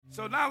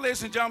So now,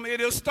 ladies and gentlemen,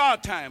 it is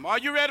start time. Are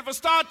you ready for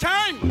start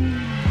time?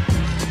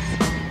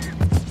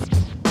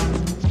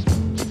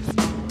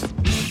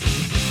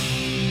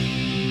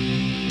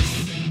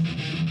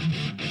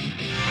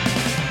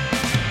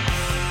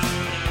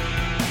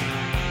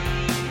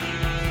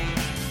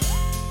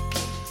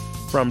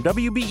 From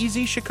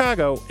WBEZ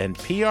Chicago and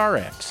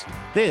PRX,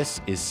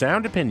 this is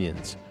Sound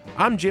Opinions.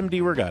 I'm Jim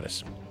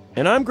DeRogatis.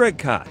 And I'm Greg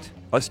Kot.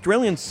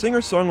 Australian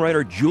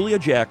singer-songwriter Julia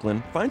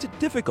Jacklin finds it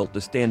difficult to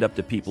stand up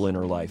to people in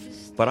her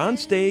life, but on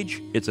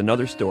stage, it's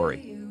another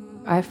story.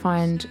 I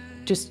find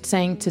just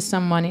saying to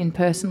someone in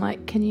person,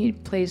 like, can you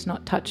please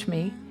not touch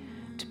me,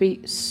 to be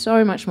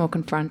so much more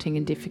confronting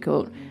and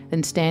difficult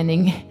than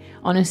standing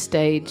on a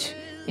stage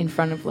in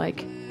front of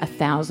like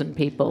 1,000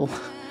 people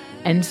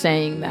and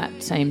saying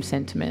that same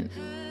sentiment.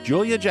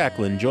 Julia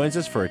Jacklin joins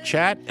us for a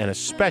chat and a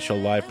special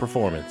live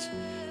performance.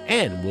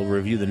 And we'll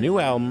review the new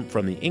album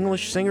from the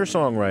English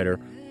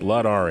singer-songwriter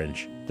Blood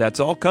Orange. That's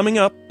all coming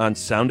up on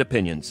Sound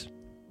Opinions.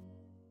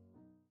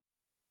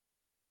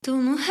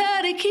 Don't know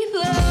how to keep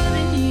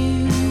loving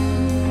you.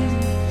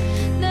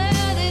 Now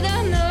that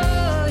I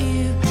know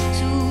you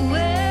so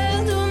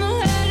well, don't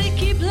know how to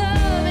keep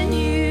loving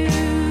you.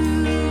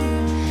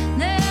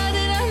 Now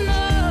that I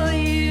know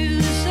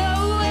you so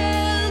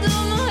well,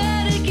 don't know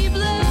how to keep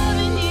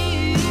loving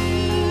you.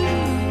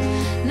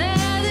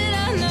 Now that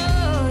I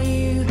know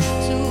you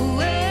so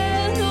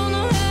well, don't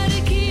know how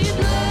to keep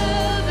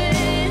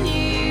loving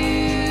you.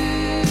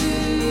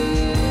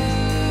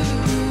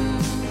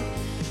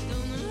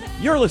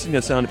 You're listening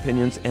to Sound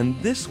Opinions, and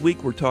this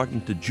week we're talking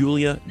to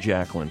Julia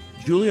Jacklin.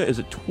 Julia is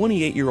a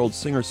 28-year-old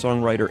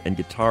singer-songwriter and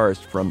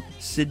guitarist from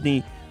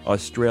Sydney,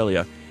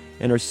 Australia,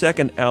 and her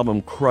second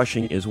album,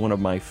 Crushing, is one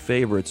of my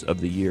favorites of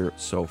the year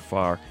so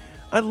far.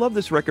 I love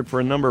this record for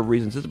a number of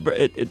reasons.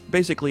 It's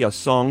basically a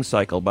song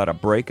cycle about a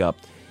breakup,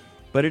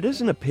 but it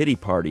isn't a pity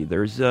party.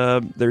 There's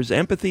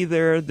empathy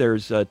there,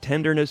 there's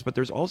tenderness, but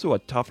there's also a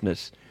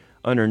toughness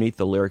underneath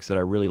the lyrics that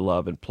I really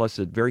love, and plus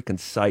a very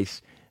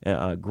concise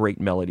great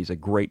melodies, a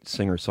great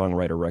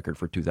singer-songwriter record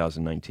for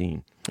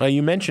 2019.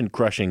 You mentioned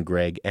Crushing,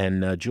 Greg,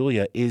 and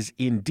Julia is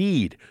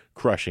indeed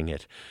crushing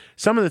it.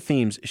 Some of the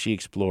themes she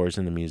explores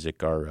in the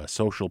music are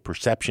social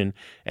perception,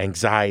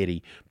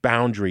 anxiety,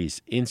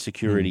 boundaries,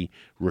 insecurity,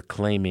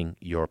 reclaiming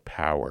your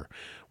power.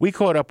 We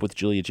caught up with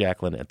Julia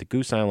Jacklin at the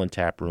Goose Island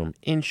Tap Room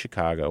in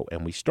Chicago,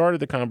 and we started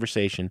the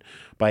conversation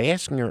by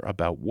asking her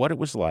about what it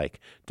was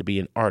like to be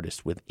an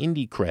artist with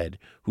indie cred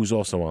who's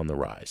also on the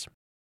rise.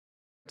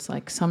 It's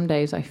like some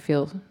days I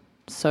feel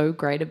so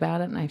great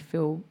about it and I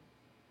feel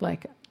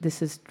like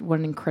this is what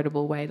an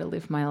incredible way to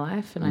live my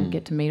life, and I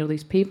get to meet all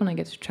these people and I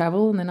get to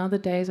travel, and then other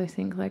days I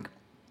think like,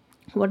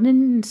 what an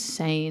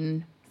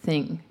insane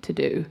thing to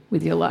do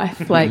with your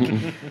life. Like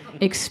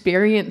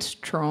experience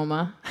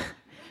trauma,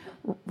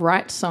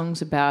 write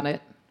songs about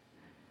it,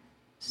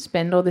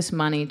 spend all this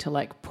money to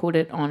like put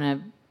it on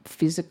a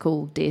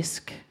physical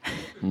disc,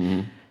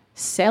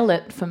 sell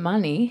it for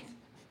money,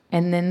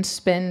 and then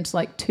spend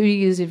like 2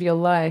 years of your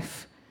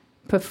life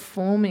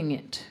performing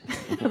it.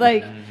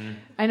 Like,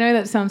 I know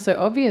that sounds so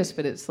obvious,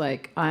 but it's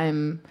like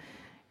I'm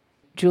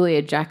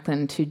Julia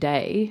Jacklin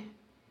today,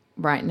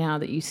 right now,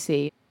 that you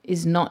see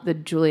is not the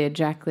Julia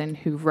Jacklin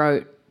who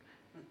wrote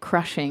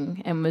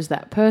Crushing and was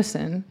that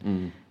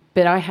person,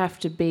 but I have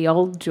to be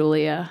old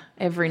Julia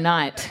every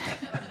night.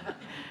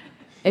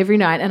 Every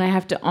night, and I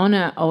have to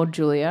honor old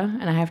Julia,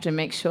 and I have to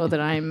make sure that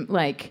I'm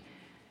like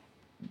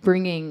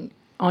bringing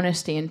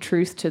honesty and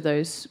truth to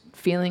those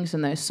feelings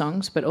and those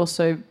songs, but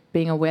also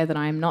being aware that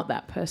I am not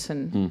that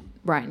person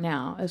right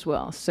now as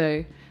well.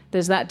 So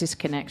there's that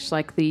disconnect.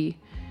 Like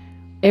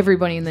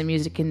everybody in the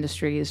music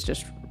industry is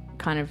just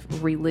kind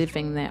of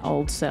reliving their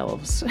old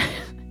selves.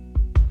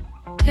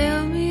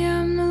 Tell me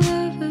I'm the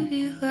love of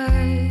your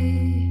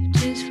life,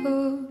 just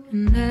for a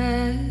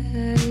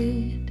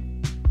night,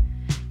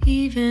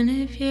 even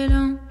if you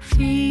don't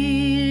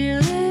feel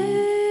it.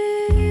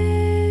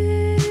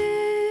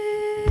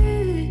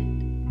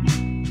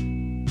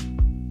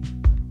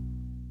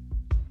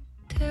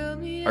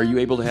 Are you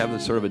able to have a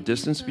sort of a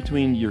distance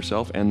between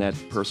yourself and that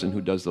person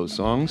who does those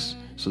songs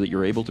so that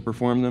you're able to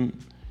perform them?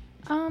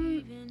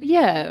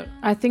 Yeah,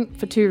 I think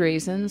for two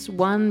reasons.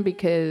 One,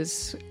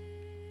 because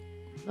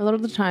a lot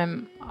of the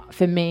time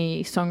for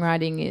me,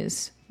 songwriting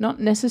is not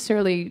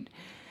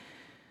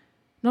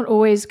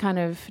always kind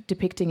of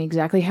depicting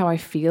exactly how I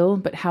feel,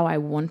 but how I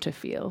want to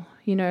feel.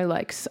 You know,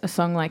 like a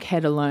song like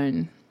Head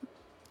Alone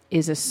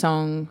is a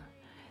song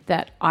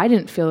that I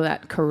didn't feel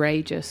that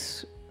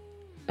courageous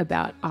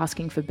about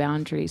asking for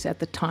boundaries at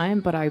the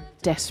time, but I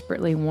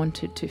desperately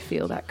wanted to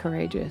feel that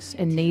courageous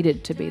and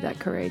needed to be that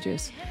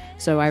courageous.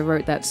 So I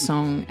wrote that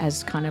song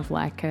as kind of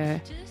like a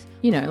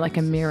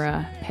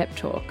mirror pep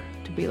talk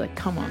to be like,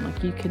 come on,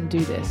 like you can do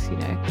this, you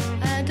know.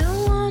 I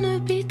don't want to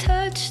be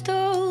touched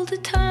all the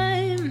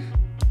time.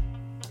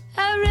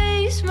 I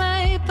raise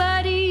my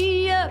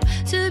body up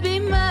to be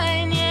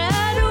mine, yeah.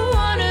 I don't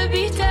want to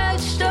be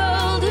touched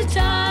all the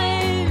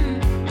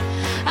time.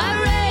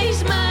 I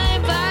raise my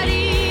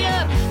body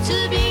up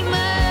to be mine.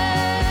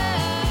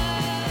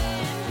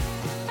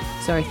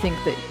 So I think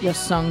that your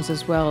songs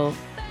as well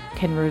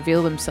can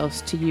reveal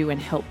themselves to you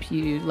and help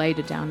you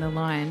later down the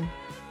line.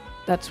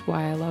 That's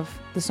why I love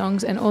the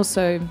songs. And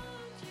also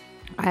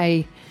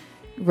I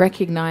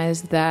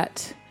recognize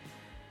that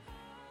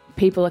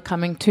people are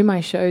coming to my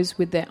shows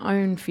with their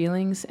own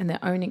feelings and their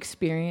own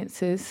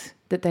experiences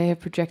that they have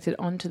projected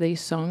onto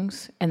these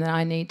songs, and that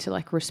I need to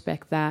like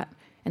respect that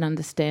and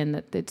understand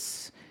that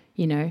it's,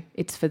 you know,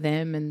 it's for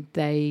them, and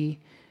they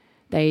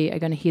are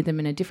going to hear them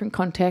in a different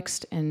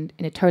context and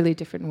in a totally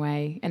different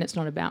way, and it's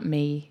not about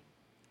me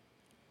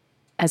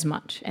as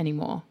much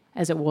anymore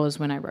as it was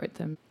when I wrote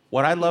them.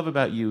 What I love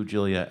about you,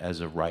 Julia, as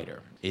a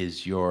writer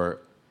is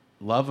your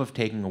love of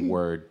taking a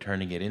word,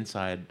 turning it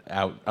inside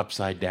out,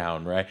 upside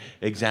down, right?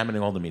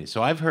 Examining all the meanings.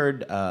 So I've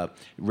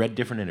read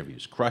different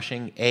interviews.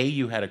 Crushing, A,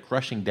 you had a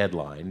crushing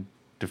deadline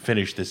to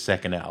finish this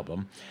second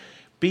album.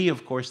 B,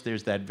 of course,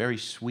 there's that very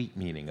sweet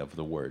meaning of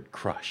the word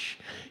crush.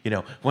 You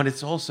know, when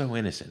it's all so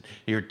innocent,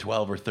 you're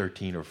 12 or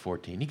 13 or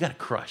 14, you got to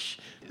crush.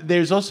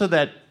 There's also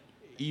that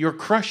you're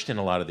crushed in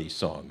a lot of these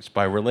songs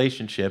by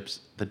relationships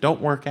that don't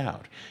work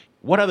out.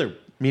 What other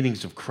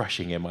meanings of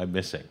crushing am I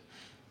missing?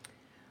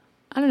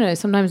 I don't know,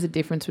 sometimes the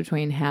difference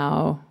between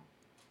how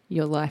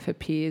your life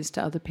appears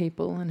to other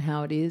people and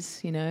how it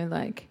is, you know,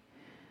 like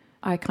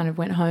I kind of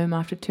went home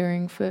after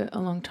touring for a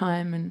long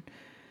time and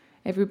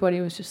everybody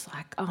was just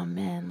like, oh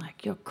man,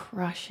 like you're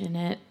crushing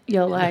it.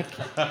 You're like,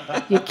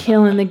 you're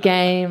killing the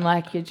game.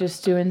 Like you're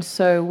just doing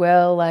so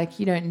well. Like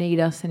you don't need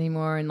us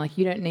anymore. And like,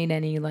 you don't need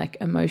any like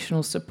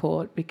emotional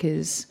support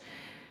because,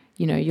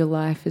 you know, your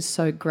life is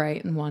so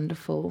great and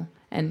wonderful.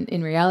 And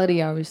in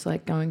reality, I was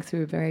like going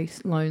through a very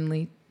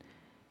lonely,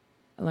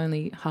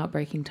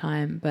 heartbreaking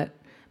time. But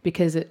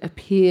because it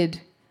appeared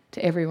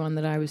to everyone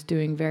that I was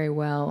doing very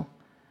well,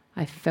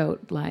 I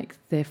felt like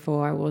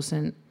therefore I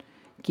wasn't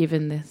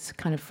given this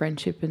kind of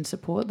friendship and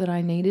support that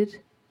I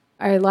needed.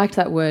 I liked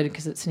that word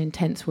because it's an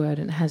intense word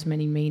and it has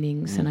many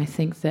meanings. And I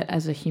think that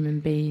as a human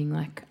being,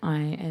 like I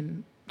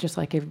am just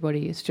like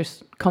everybody, it's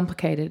just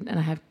complicated, and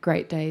I have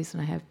great days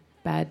and I have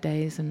bad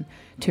days, and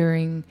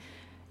touring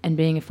and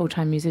being a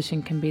full-time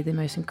musician can be the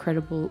most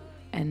incredible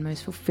and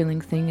most fulfilling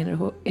thing.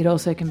 And it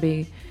also can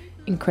be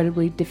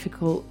incredibly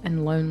difficult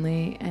and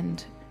lonely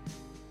and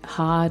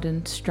hard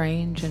and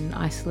strange and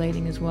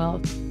isolating as well.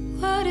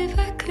 What if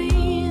I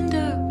cleaned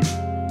up?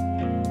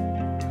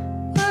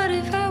 What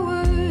if I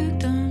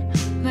worked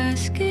on my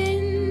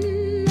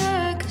skin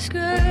like a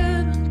scrub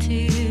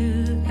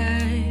until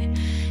I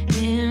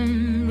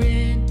am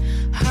red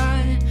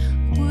hot,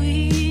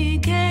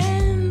 weak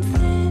and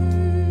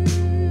thin,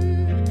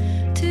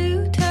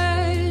 too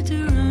tired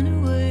to run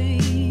away?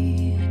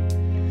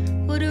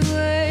 What a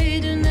way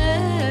to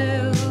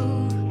know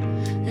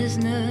there's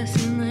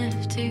nothing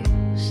left to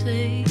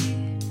say.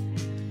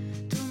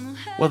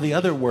 Well, the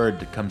other word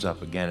that comes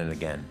up again and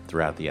again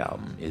throughout the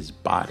album is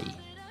body,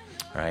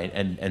 right?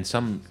 And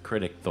some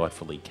critic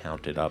thoughtfully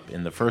counted up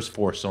in the first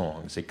 4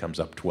 songs, it comes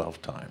up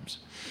 12 times.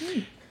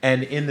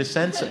 And in the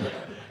sense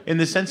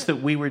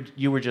that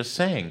you were just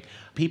saying,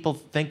 people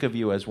think of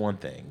you as one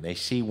thing, they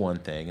see one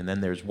thing, and then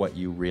there's what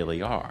you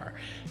really are.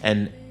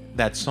 And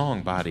that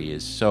song, Body,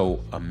 is so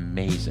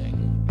amazing.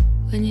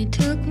 When you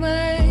took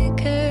my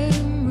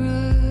camera,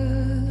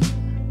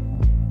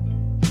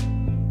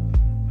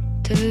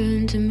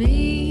 turned to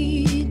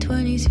me,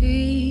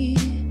 23,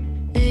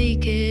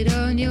 naked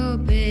on your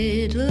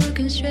bed,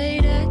 looking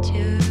straight at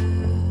you.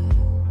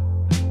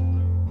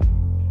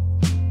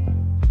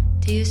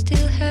 Do you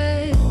still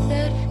have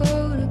that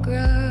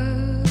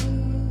photograph?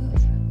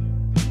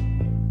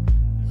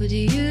 Would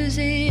you use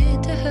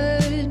it to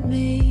hurt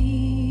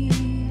me?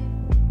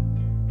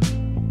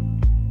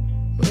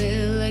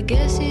 Well, I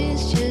guess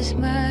it's just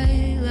my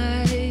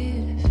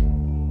life,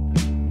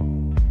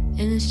 and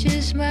it's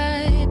just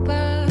my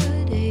body.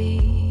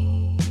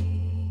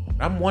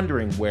 I'm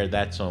wondering where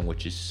that song,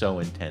 which is so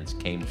intense,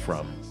 came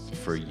from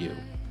for you.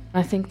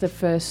 I think the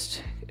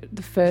first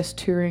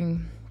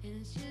touring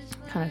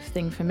kind of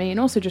thing for me, and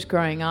also just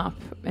growing up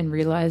and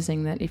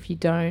realizing that if you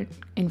don't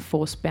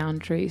enforce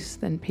boundaries,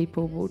 then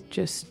people will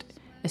just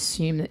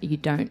assume that you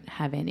don't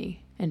have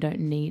any and don't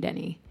need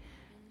any,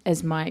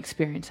 as my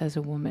experience as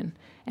a woman.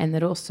 And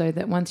that also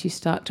that once you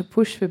start to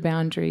push for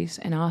boundaries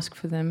and ask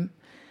for them,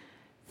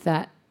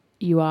 that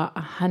you are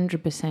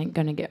 100%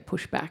 going to get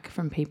pushback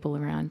from people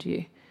around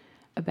you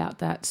about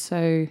that.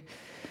 So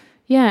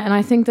yeah, and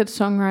I think that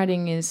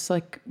songwriting is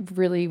like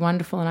really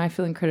wonderful, and I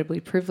feel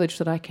incredibly privileged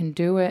that I can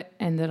do it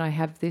and that I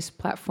have this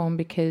platform,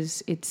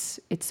 because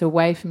it's a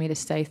way for me to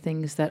say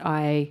things that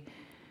I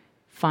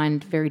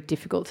find very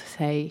difficult to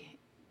say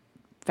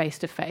face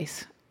to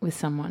face with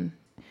someone.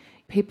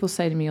 People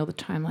say to me all the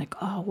time, like,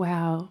 oh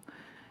wow,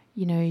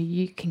 you know,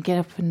 you can get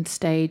up on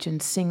stage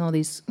and sing all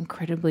these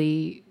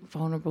incredibly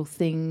vulnerable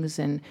things,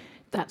 and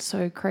that's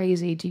so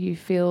crazy. Do you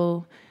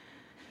feel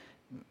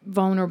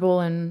vulnerable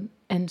and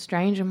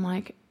strange? I'm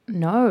like,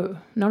 no,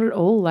 not at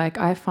all. Like,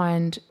 I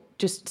find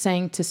just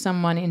saying to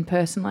someone in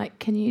person, like,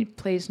 can you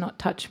please not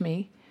touch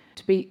me,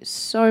 to be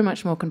so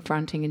much more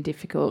confronting and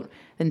difficult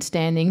than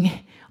standing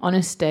on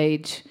a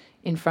stage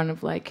in front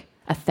of like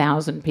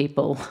 1,000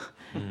 people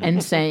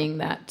and saying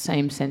that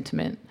same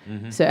sentiment.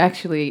 So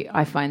actually,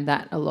 I find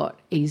that a lot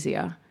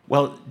easier.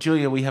 Well,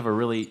 Julia, we have a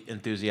really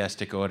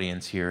enthusiastic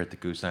audience here at the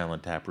Goose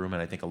Island Tap Room,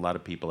 and I think a lot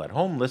of people at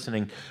home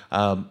listening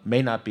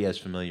may not be as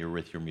familiar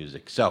with your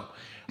music. So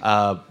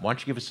why don't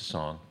you give us a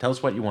song? Tell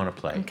us what you want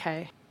to play.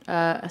 Okay.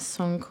 A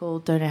song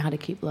called Don't Know How to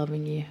Keep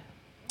Loving You.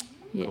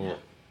 Yeah. Cool.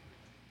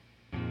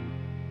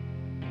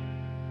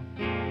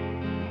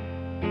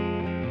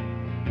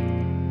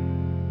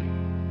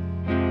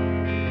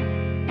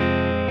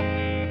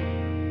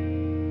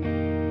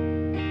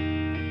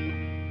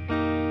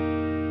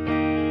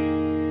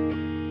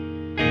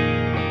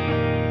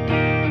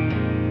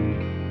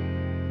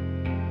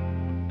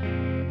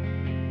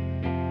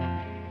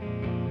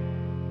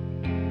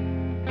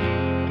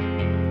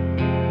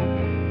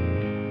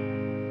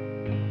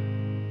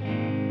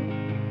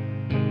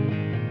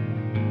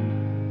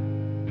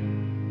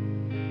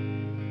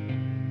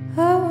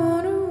 I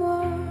wanna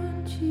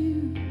want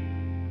you.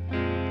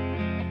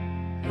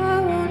 I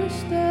wanna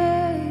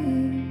stay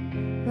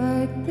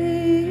like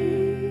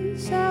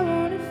this. I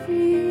wanna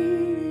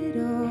feel it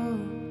all.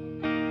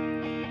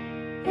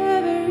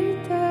 Every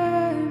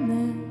time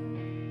that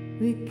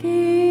we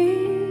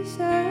kiss,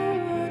 I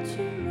want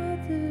your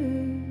mother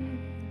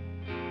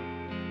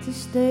to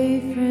stay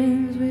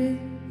friends with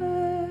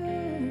her.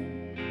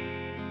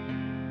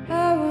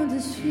 I want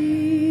this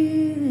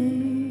feeling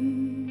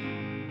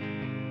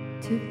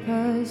to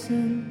pass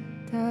in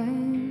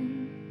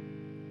time,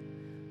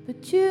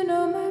 but you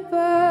know my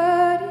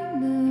body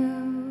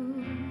now,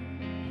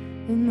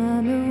 and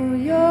I know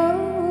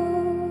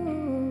yours.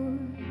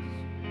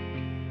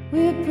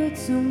 We put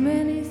so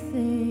many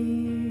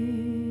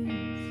things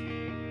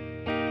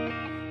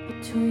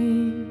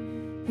between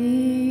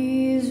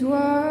these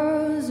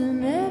walls,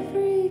 and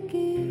every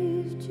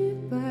gift you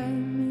buy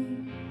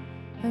me,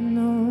 I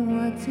know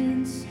what's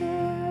inside.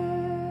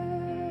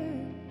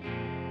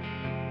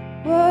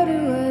 What do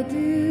I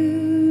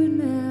do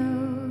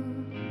now?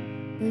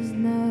 There's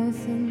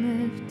nothing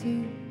left to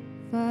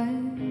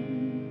find.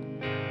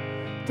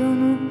 Don't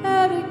know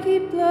how to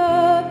keep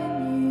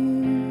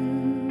loving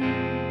you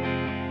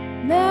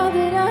now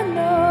that I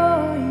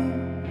know you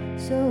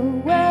so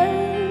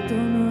well.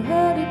 Don't know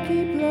how to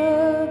keep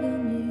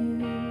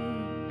loving you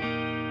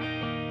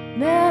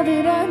now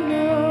that I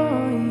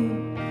know you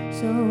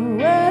so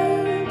well.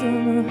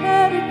 Don't know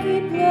how to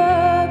keep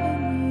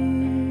loving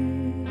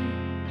you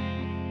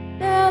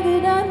now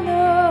that I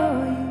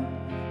know you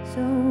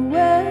so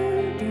well.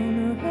 Don't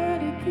know how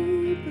to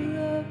keep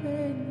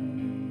loving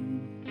you.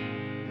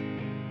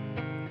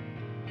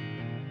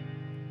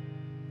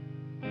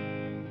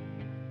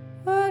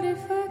 What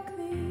if I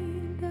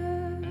cleaned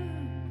up?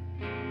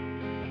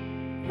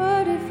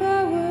 What if I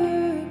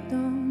worked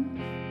on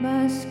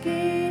my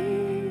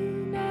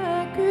skin?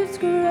 I could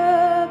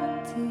scrub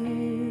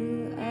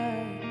until I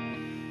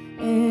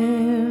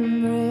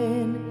am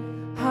red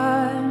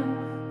hot,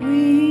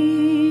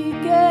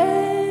 weak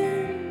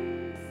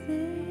and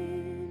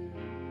thin,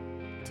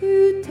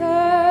 too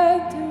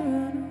tired to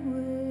run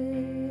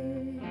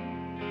away.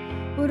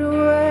 What do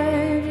I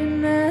do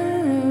now?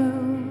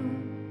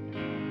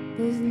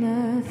 There's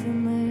nothing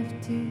left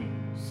to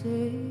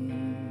say.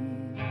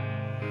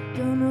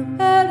 Don't know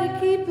how to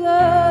keep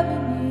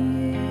loving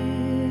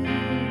you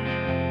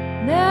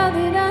now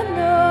that I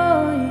know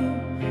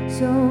you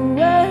so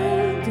well.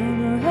 Don't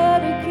know how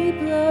to keep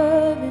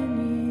loving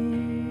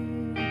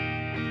you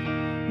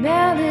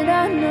now that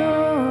I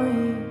know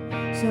you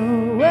so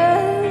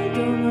well.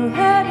 Don't know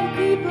how to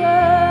keep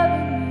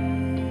loving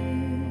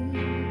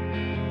you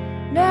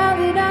now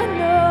that I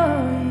know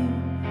you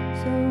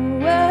so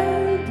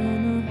well.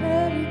 Don't know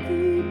how to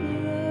keep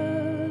loving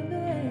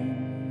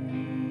you.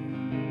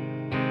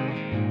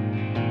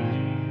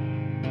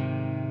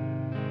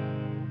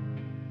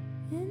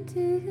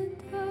 Into the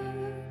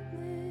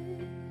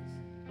darkness,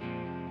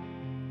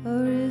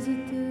 or is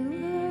it the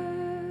light?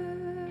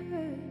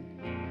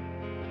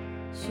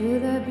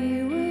 Should I be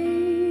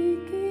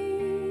waking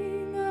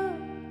up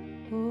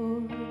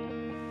or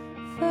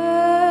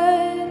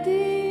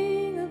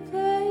finding a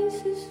place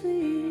to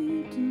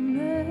sleep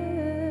tonight?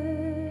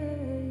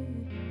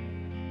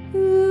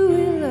 Who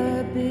will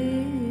I be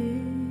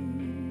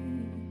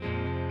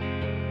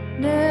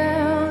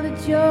now that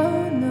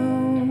you're no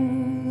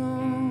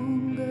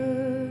longer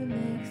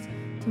next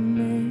to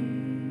me?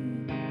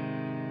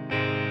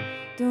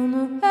 Don't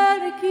know how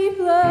to keep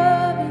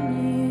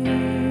loving you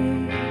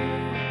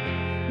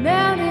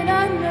now that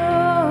I know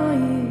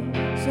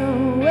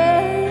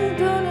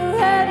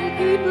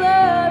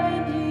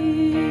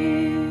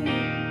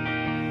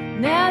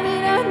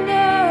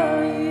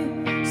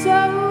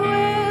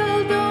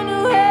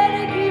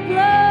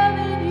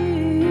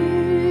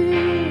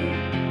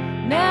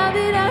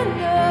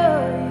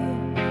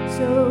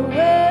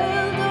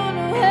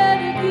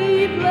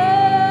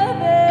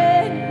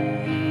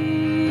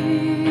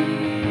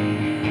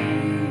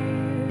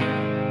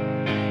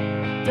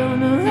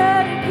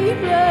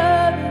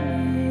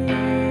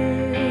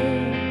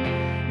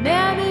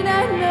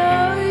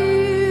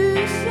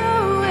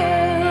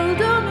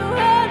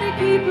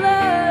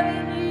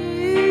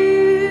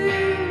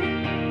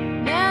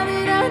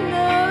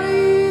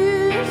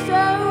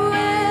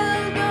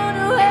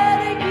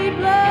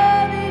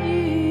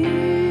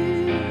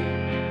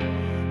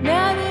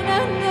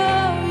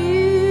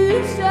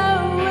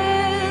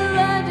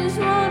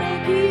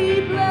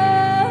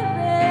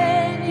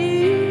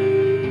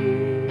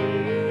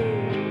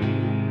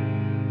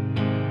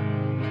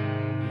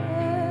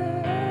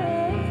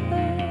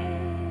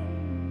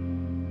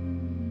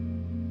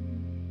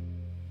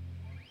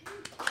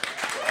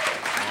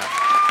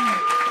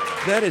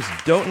That is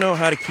Don't Know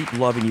How to Keep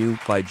Loving You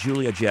by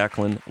Julia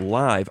Jacklin,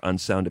 live on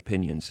Sound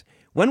Opinions.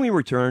 When we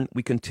return,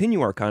 we continue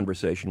our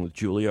conversation with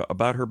Julia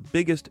about her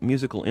biggest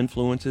musical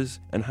influences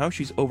and how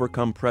she's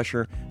overcome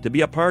pressure to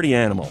be a party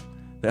animal.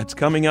 That's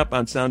coming up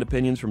on Sound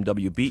Opinions from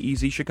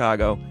WBEZ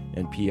Chicago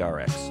and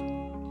PRX.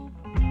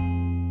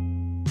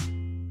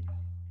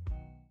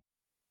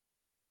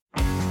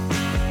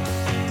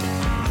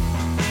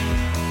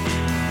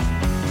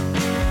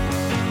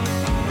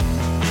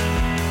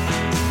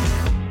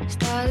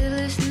 Started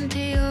listening to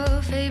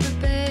your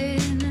favorite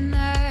band, and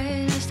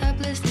I stopped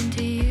listening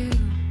to you.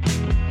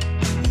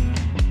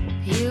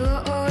 You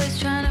were always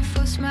trying to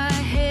force my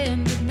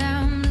hand, but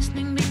now I'm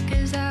listening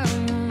because I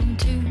want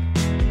to.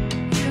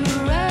 You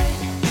were right,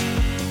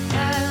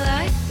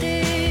 I liked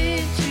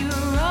it. You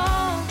were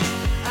wrong,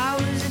 I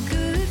was a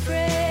good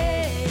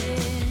friend.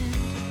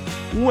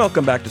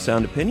 Welcome back to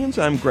Sound Opinions.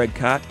 I'm Greg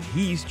Kot.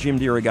 He's Jim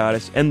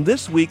DeRogatis. And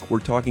this week we're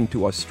talking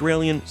to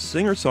Australian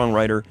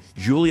singer-songwriter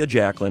Julia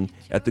Jacklin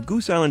at the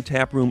Goose Island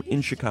Tap Room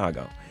in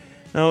Chicago.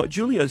 Now,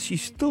 Julia,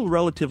 she's still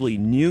relatively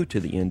new to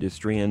the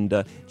industry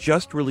and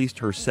just released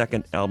her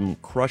second album,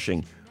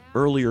 Crushing,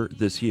 earlier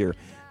this year.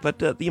 But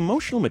the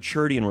emotional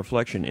maturity and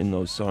reflection in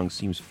those songs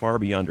seems far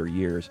beyond her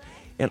years.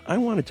 And I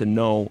wanted to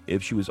know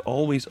if she was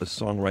always a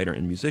songwriter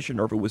and musician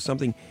or if it was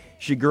something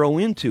she grew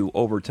into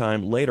over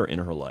time later in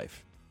her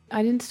life.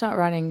 I didn't start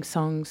writing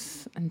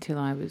songs until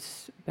I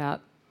was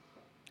about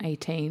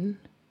 18.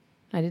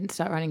 I didn't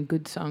start writing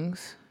good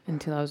songs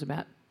until I was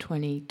about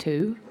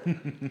 22,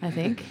 I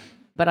think.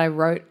 But I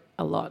wrote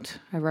a lot.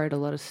 I wrote a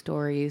lot of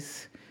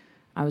stories.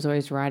 I was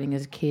always writing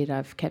as a kid.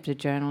 I've kept a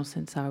journal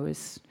since I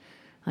was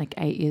like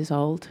 8 years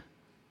old.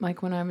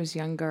 Like when I was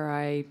younger,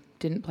 I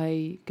didn't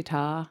play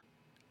guitar.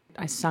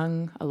 I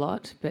sung a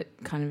lot, but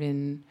kind of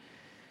in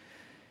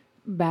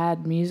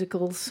bad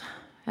musicals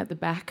at the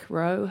back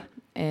row.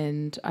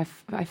 And I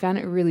found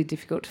it really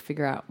difficult to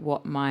figure out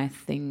what my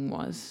thing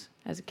was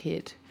as a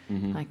kid.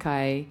 Mm-hmm. Like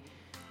I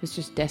was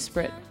just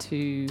desperate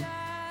to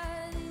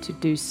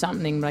do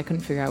something, but I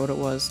couldn't figure out what it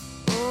was.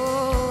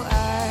 Oh,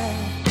 I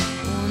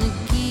wanna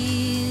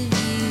give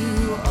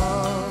you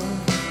all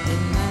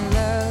of my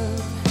love,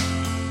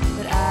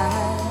 but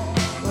I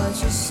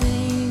watch you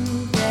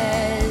sink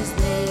as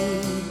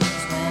they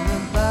swim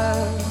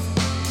above.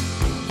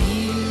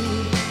 You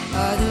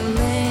are the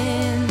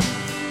land,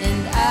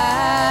 and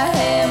I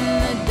am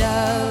the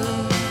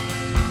dove.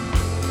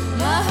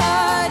 My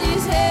heart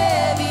is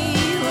heavy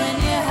when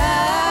you're high.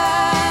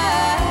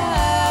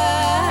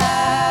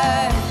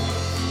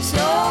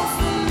 So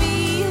for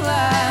me,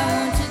 why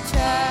won't you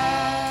try?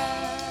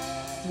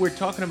 We're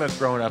talking about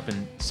growing up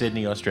in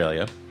Sydney,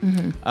 Australia.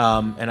 Mm-hmm.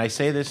 And I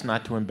say this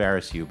not to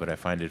embarrass you, but I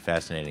find it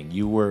fascinating.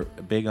 You were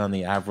big on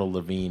the Avril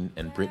Lavigne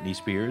and Britney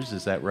Spears,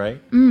 is that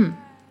right?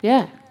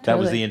 Yeah, That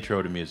was totally. the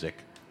intro to music.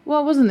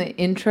 Well, it wasn't the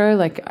intro,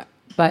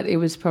 but it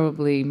was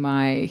probably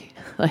my,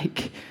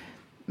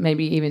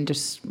 maybe even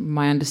just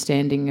my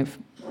understanding of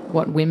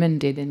what women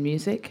did in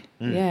music.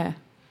 Yeah.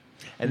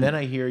 And then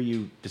I hear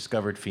you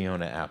discovered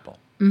Fiona Apple.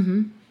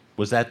 Mm-hmm.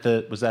 Was that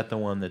the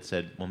one that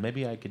said, well,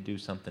 maybe I could do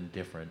something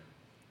different?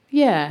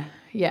 Yeah.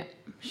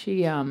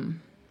 She, I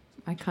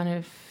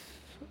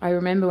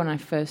remember when I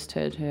first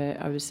heard her,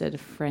 I was at a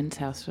friend's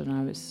house when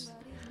I was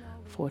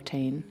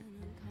 14,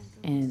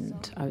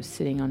 and I was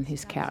sitting on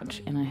his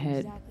couch, and I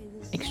heard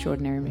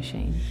Extraordinary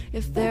Machine.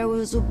 If there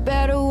was a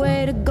better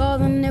way to go,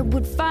 then it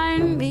would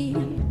find me.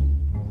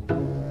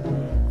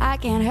 I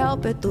can't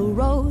help it, the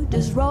road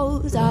just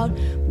rolls out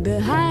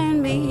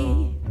behind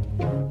me.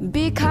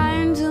 Be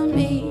kind to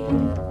me,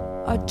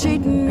 or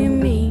treating me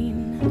mean.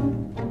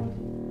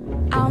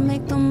 I'll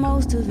make the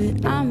most of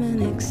it, I'm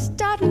an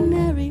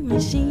extraordinary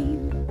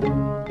machine.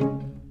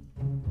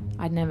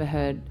 I'd never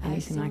heard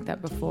anything like that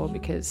before,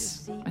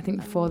 because I think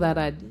before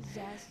that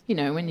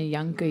when you're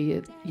younger,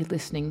 you're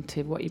listening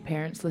to what your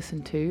parents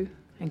listen to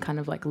and kind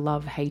of like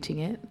love hating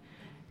it.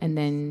 And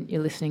then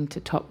you're listening to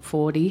Top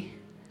 40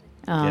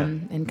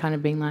 and kind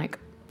of being like,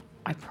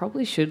 I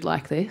probably should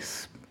like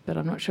this, but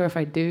I'm not sure if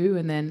I do.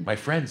 And then My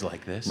friends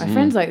like this.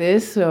 friends like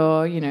this,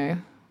 or,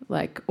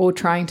 or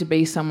trying to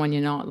be someone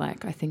you're not.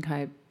 Like, I think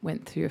I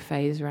went through a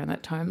phase around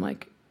that time,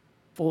 like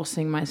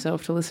forcing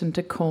myself to listen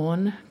to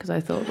Korn, because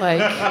I thought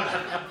I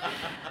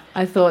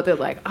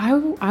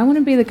want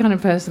to be the kind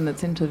of person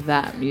that's into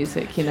that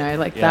music,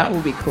 that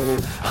will be cool.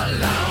 A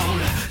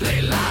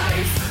lonely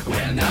life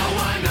where no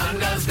one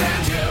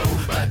understands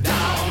you, but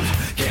don't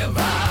give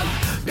up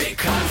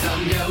because the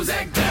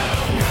music do.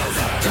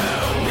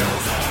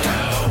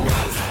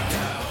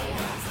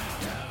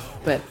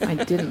 But I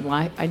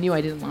knew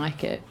I didn't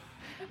like it,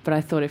 but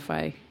I thought if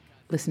I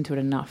listened to it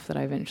enough that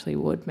I eventually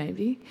would,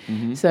 maybe.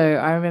 Mm-hmm. So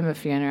I remember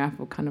Fiona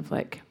Apple kind of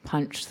like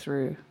punched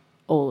through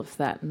all of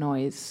that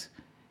noise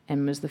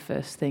and was the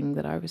first thing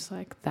that I was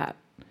like, that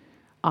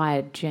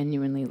I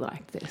genuinely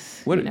liked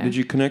this. Did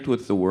you connect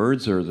with the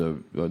words or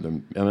the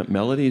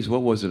melodies?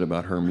 What was it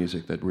about her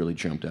music that really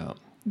jumped out?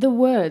 The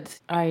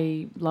words.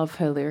 I love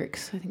her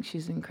lyrics. I think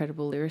she's an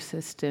incredible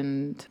lyricist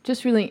and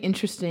just really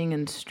interesting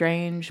and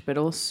strange, but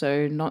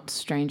also not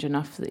strange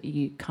enough that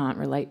you can't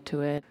relate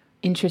to it.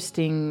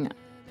 Interesting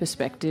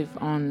perspective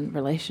on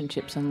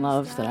relationships and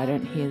love that I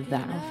don't hear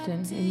that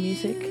often in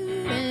music.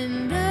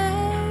 And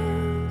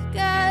I've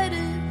got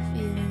a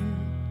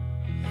feeling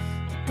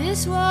that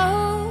this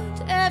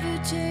won't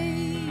ever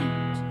change.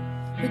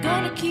 We're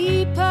gonna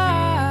keep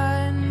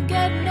on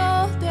getting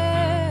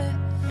older.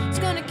 It's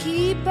gonna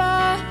keep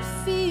on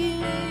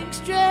feeling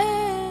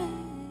strange.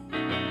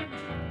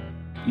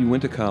 You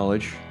went to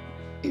college.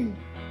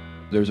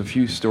 There's a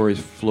few stories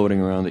floating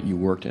around that you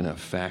worked in a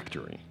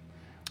factory.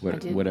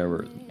 did.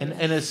 Whatever. An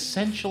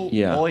essential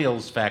Yeah.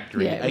 oils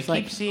factory. Yeah, it I was keep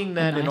like seeing a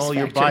that in nice all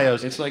your factory.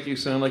 bios. It's like you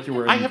sound like you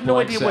were I in have no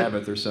Black idea what-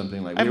 Sabbath or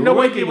something like I have we no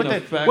were idea working what in a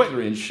that- factory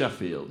what- in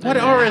Sheffield. What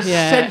are Yeah.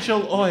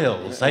 essential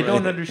oils? I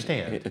don't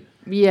understand.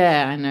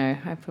 Yeah, I know.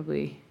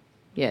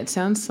 It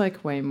sounds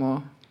like way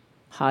more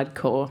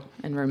hardcore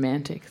and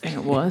romantic than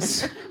it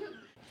was.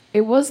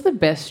 It was the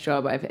best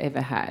job I've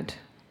ever had.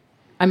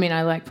 I mean,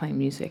 I like playing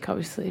music,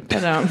 obviously,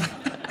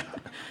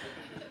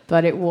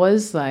 but it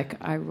was like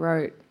I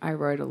wrote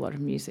a lot of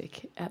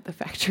music at the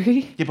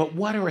factory. Yeah, but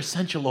what are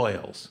essential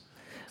oils?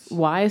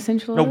 Why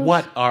essential No, oils?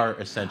 what are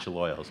essential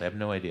oils? I have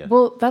no idea.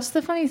 Well, that's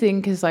the funny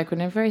thing, because like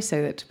whenever I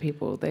say that to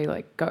people, they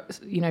like go,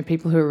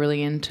 people who are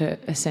really into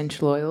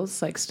essential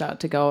oils like start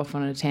to go off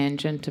on a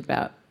tangent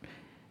about,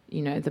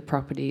 the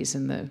properties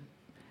and the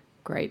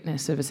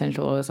greatness of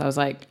essential oils. I was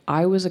like,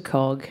 I was a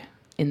cog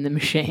in the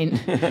machine.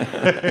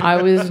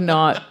 I was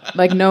not,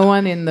 like, no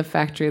one in the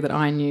factory that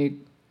I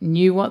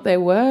knew what they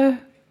were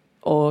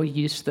or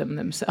used them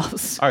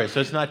themselves. All right, so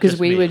it's not Because just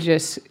we me. were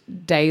just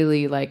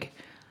daily like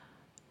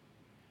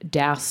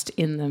doused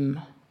in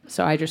them.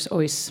 So I just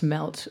always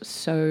smelt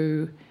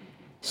so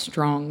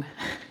strong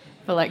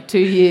for like 2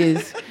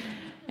 years.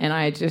 And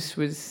I just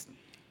was,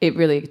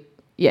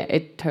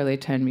 it totally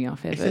turned me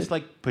off. Is this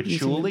like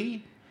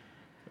patchouli?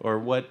 Or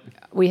what?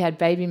 We had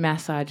baby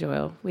massage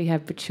oil. We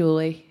had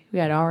patchouli. We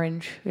had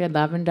orange. We had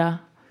lavender.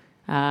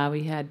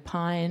 We had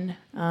pine.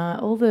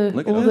 All the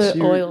Look at this,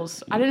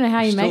 oils. I don't know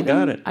how you still make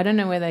them. got it. I don't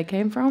know where they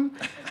came from.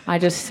 I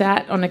just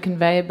sat on a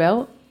conveyor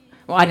belt.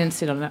 Well, I didn't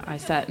sit on it. I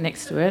sat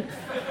next to it.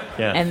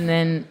 Yeah. And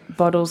then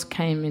bottles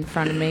came in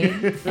front of me,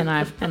 and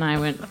I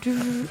went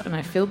and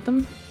I filled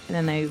them, and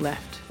then they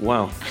left.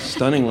 Wow,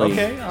 stunningly,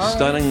 Okay, all right.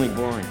 stunningly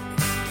boring.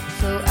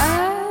 So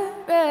I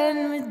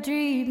ran with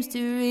dreams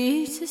to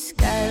reach the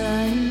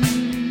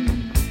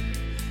skyline.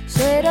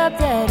 Straight up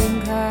that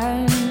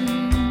incline.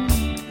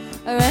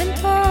 I ran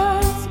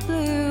past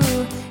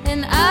blue,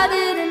 and I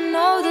didn't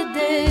know that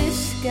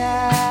this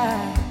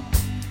sky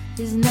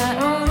is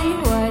not only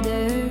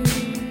wider,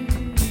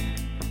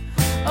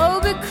 oh,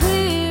 but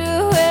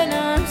clear when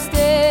I'm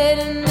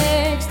standing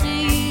next to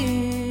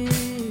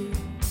you.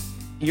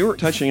 You're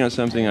touching on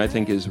something I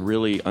think is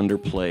really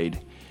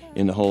underplayed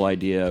in the whole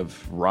idea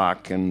of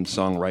rock and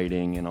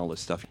songwriting and all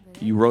this stuff.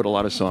 You wrote a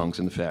lot of songs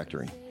in the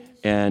factory,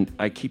 and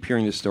I keep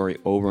hearing this story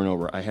over and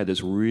over. I had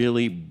this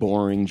really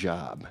boring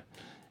job,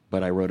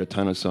 but I wrote a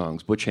ton of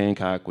songs. Butch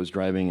Hancock was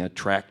driving a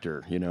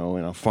tractor, in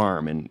a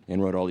farm,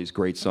 and wrote all these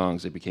great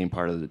songs that became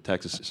part of the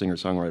Texas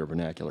singer-songwriter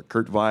vernacular.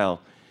 Kurt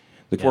Weill,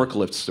 the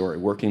forklift story,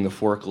 working the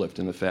forklift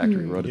in the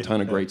factory, wrote a ton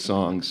of great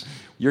songs.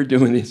 You're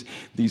doing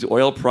these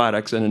oil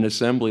products and an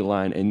assembly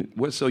line,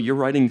 and so you're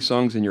writing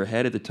songs in your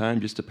head at the time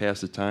just to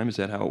pass the time? Is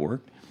that how it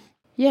worked?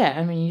 Yeah,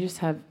 I mean, you just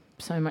have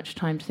so much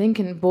time to think,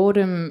 and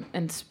boredom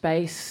and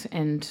space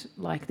and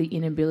like the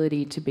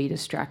inability to be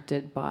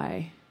distracted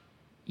by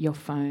your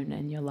phone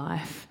and your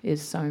life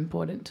is so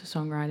important to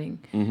songwriting.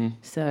 Mm-hmm.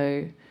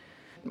 So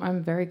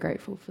I'm very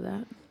grateful for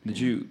that. Did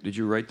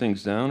you write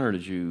things down, or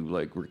did you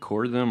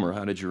record them, or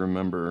how did you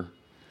remember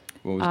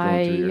what was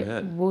going through your I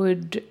head?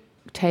 would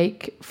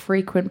take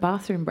frequent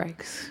bathroom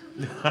breaks,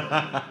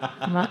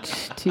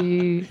 much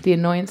to the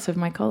annoyance of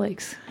my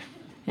colleagues.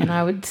 And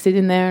I would sit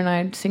in there and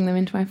I'd sing them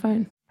into my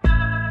phone.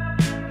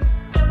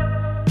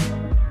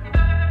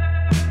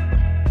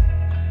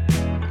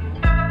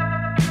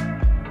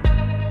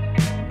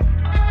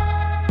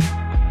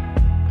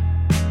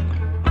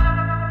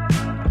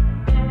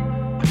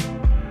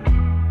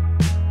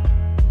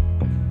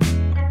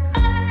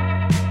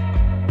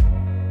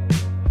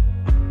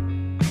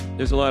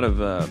 There's a lot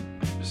of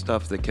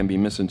stuff that can be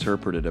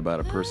misinterpreted about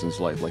a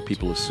person's life, like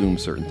people assume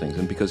certain things,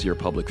 and because you're a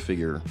public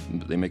figure,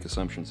 they make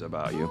assumptions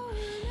about you.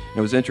 And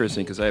it was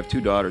interesting because I have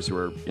two daughters who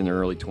are in their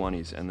early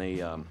 20s, and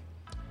they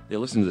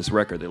listen to this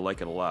record, they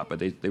like it a lot, but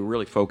they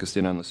really focused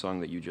in on the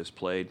song that you just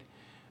played,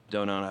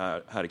 Don't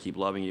Know How to Keep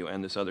Loving You,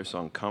 and this other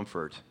song,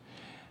 Comfort.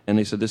 And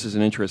they said this is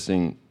an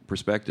interesting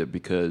perspective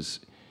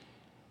because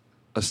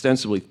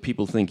ostensibly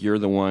people think you're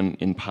the one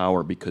in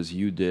power because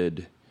you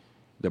did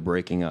the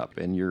breaking up,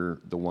 and you're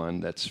the one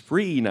that's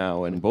free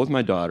now. And both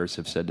my daughters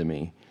have said to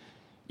me,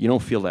 you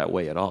don't feel that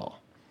way at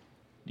all.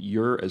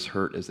 You're as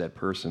hurt as that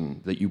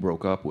person that you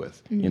broke up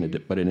with,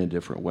 but in a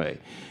different way.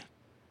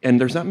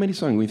 And there's not many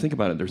songs, when you think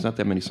about it, there's not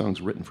that many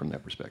songs written from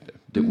that perspective.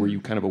 Were you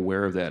kind of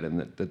aware of that, and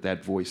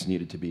that voice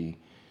needed to be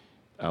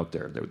out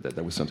there,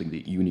 that was something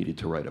that you needed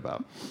to write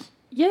about.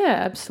 Yeah,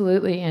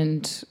 absolutely.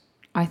 And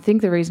I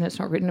think the reason it's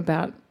not written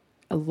about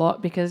a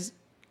lot, because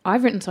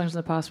I've written songs in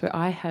the past where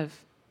I have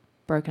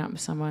broken up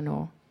with someone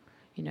or,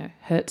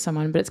 hurt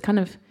someone, but it's kind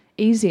of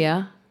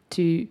easier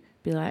to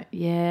be like,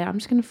 yeah, I'm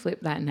just going to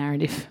flip that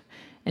narrative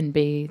and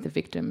be the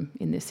victim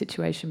in this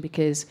situation,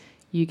 because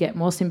you get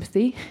more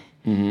sympathy.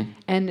 Mm-hmm.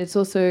 And it's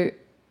also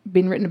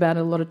been written about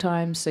a lot of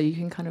times, so you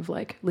can kind of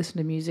like listen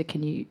to music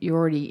and you're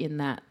already in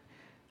that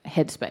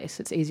headspace.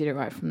 It's easy to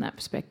write from that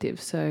perspective.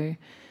 So,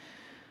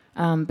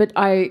 but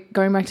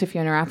going back to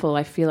Fiona Apple,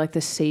 I feel like the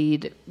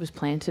seed was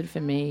planted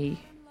for me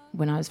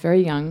when I was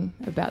very young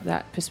about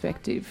that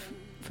perspective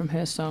from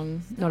her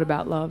song, Not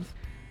About Love.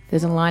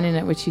 There's a line in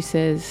it which she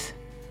says,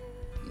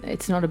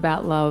 "It's not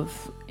about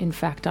love. In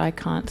fact, I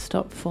can't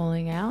stop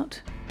falling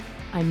out.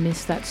 I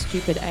miss that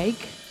stupid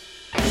ache."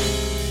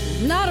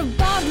 Not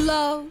about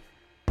love.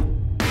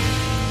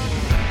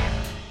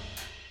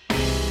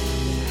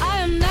 I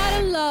am not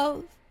in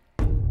love.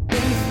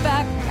 In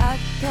fact, I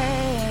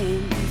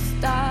can't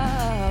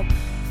stop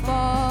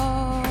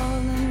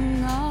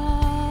falling out.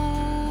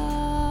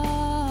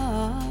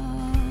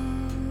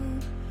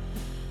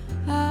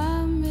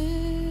 I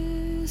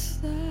miss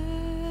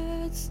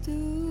that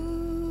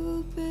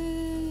stupid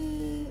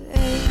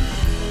ache.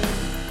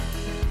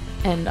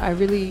 And I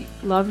really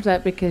loved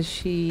that because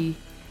she's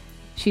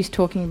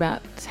talking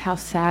about how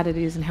sad it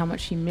is and how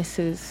much she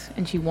misses,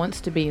 and she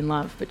wants to be in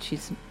love, but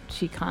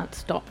she can't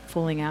stop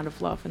falling out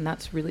of love, and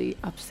that's really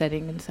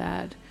upsetting and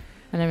sad.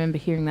 And I remember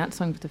hearing that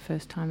song for the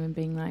first time and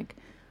being like,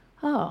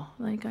 oh,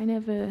 like I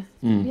never,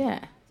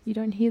 you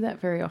don't hear that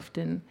very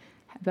often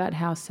about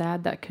how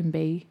sad that can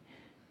be.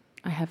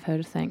 I have her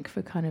to thank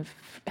for kind of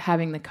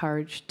having the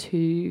courage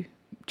to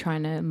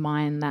trying to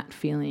mine that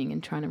feeling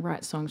and trying to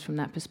write songs from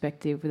that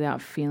perspective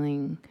without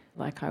feeling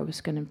like I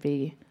was going to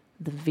be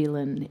the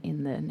villain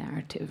in the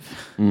narrative.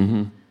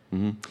 Mm-hmm.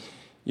 Mm-hmm.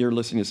 You're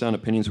listening to Sound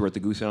Opinions. We're at the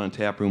Goose Island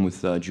Tap Room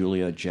with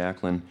Julia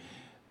Jacklin.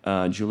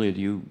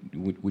 Julia,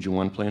 would you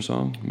want to play a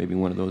song? Maybe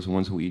one of those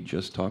ones we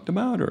just talked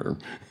about, or?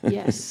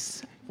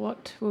 Yes.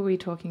 What were we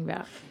talking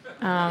about?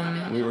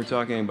 We were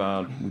talking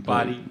about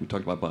body. We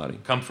talked about body.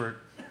 Comfort.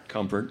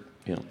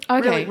 Yeah.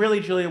 Okay. Really,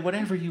 Julia,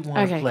 whatever you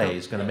want to play cool.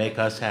 is going to make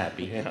us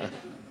happy. Yeah.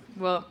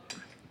 Well,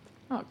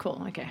 oh,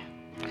 cool. Okay.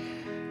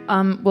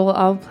 Well,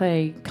 I'll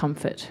play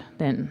Comfort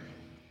then.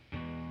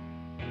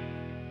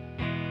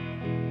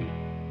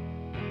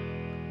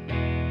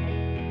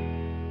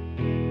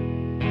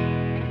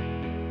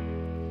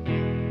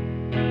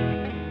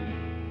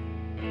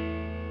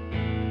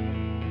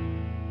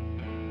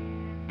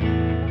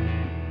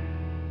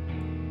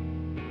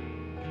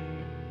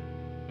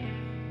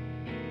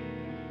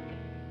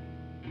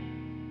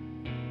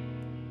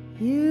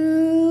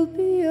 You'll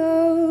be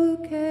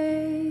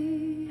okay.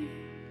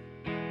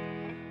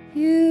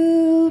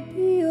 You'll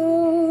be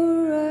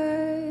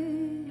alright.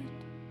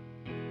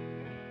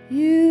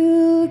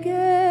 You'll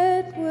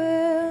get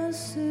well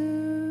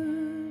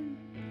soon.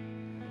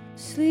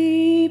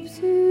 Sleep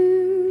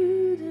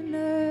through the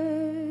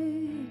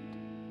night.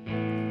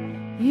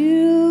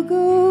 You'll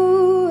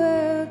go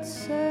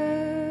outside.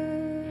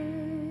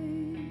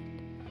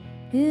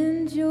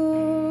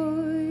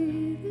 Enjoy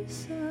the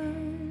sun.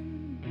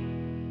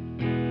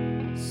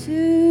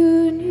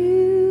 Soon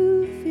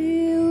you'll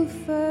feel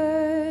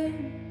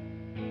fine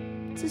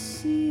to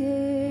see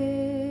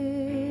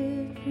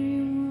everyone.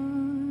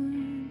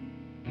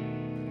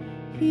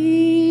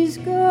 He's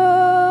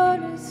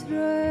gonna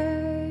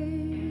thrive.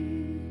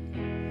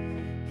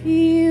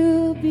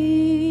 He'll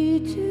be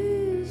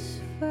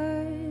just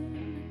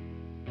fine.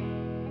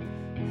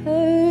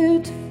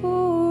 Hurt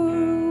for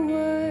a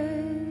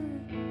while,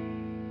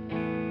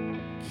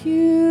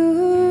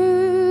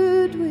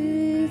 cured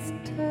with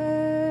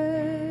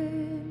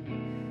time.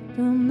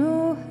 Don't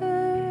know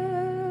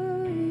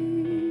how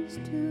he's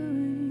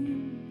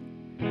doing,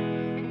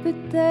 but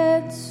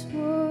that's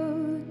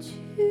what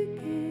you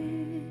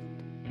get.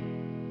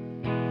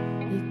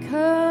 You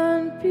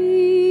can't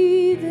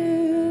be the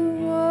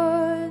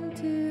one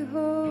to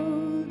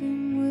hold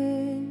him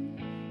when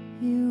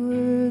you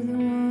were the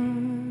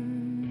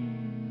one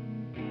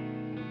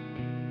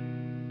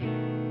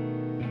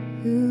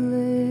who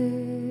left.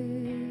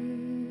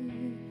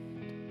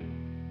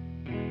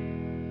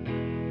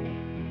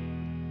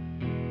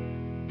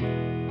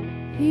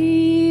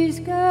 He's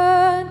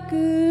got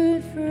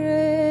good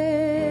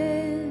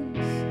friends.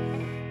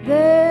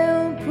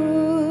 They'll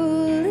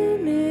pull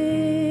him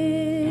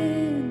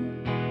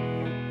in,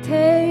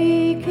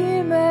 take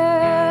him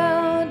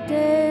out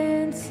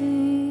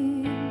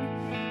dancing,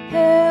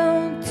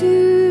 help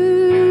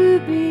to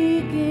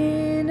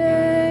begin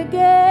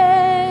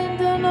again.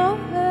 Don't know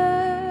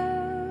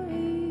how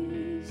he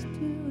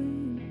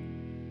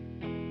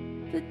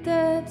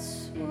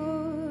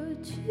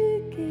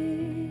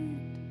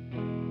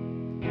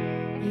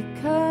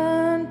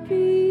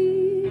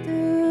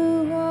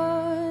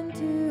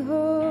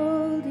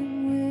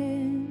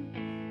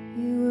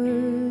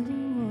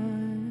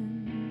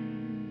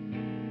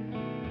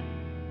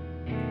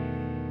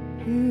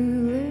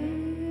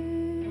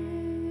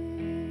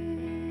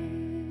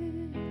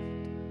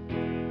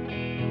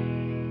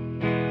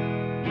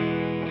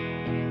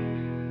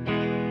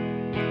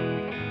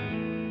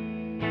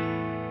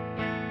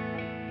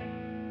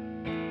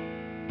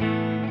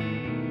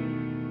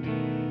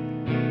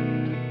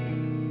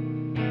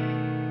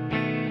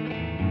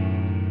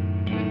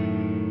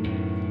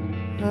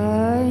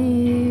Are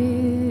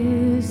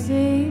you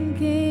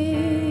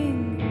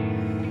thinking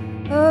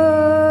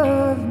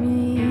of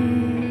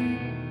me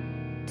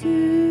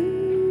too?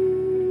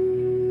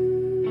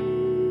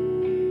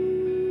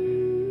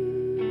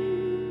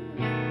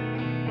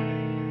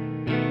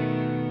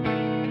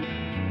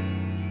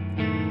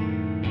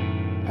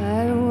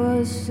 I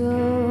was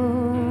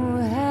so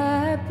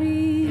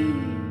happy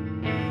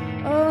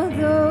all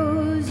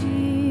those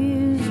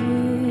years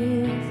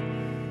with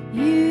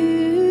you.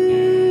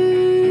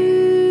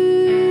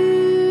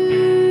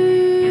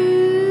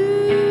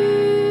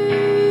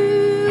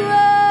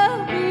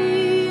 I'll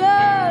be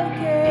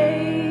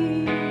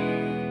okay.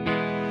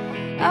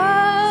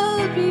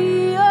 I'll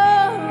be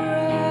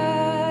alright.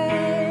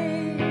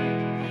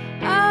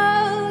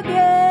 I'll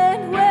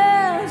get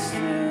well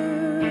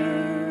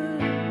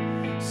soon.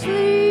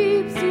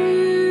 Sleep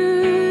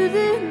through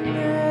the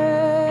night.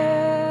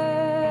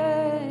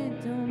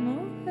 Don't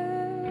know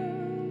how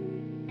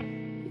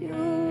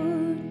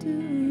you're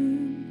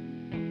doing,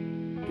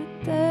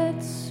 but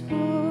that's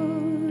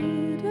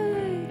what I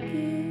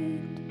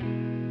get.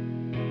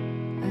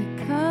 I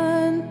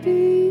can't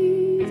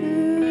be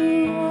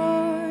the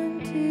one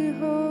to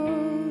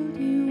hold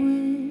you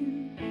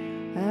when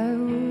I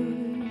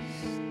was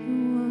the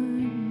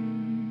one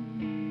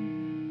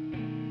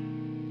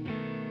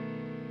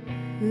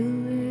who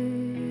lived.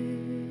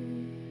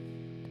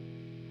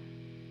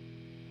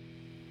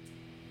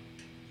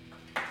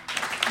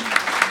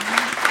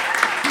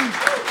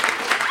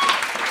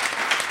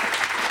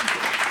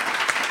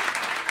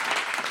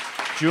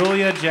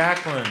 Julia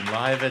Jacklin,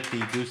 live at the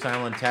Goose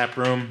Island Tap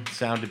Room,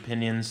 Sound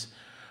Opinions.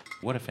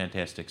 What a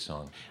fantastic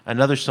song.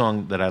 Another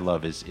song that I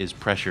love is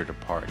Pressure to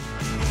Party.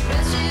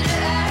 Pressure to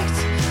act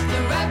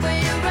the right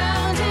way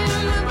around him.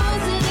 We're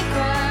both in the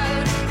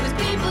crowd with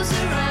people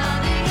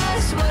surrounding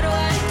us. What do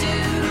I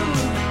do?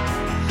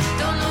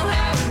 Don't know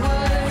how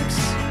it works.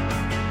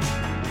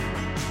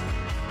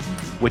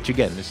 Which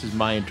again, this is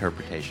my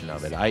interpretation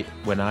of it.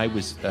 When I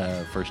was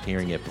first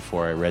hearing it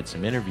before I read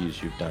some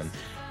interviews you've done,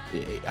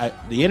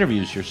 the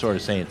interviews you're sort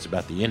of saying it's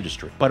about the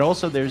industry, but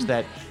also there's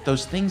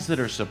those things that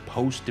are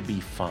supposed to be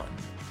fun,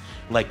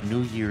 like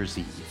New Year's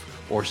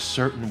Eve or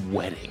certain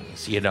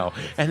weddings, and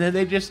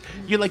then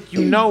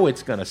you know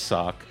it's gonna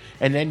suck,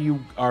 and then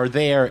you are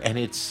there and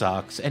it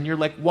sucks, and you're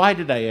like, why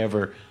did I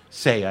ever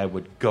say I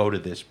would go to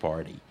this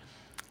party?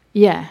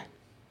 Yeah.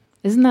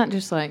 Isn't that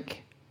just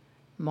like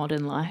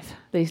modern life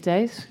these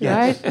days,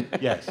 Yes. right?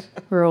 Yes.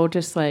 We're all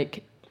just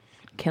like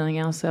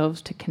killing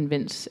ourselves to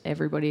convince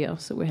everybody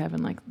else that we're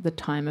having like the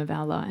time of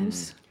our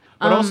lives.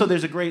 But also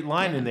there's a great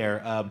line in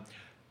there,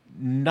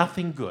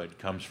 nothing good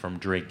comes from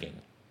drinking.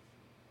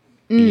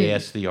 He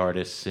asked the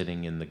artist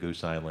sitting in the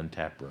Goose Island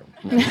Tap Room.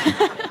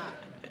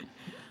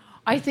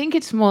 I think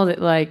it's more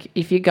that like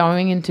if you're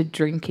going into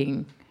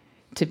drinking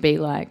to be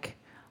like,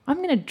 I'm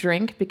going to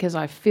drink because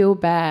I feel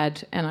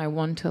bad and I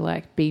want to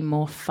like be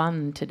more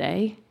fun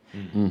today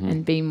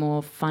and be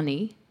more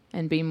funny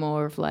and be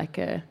more of like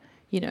a,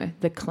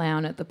 the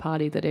clown at the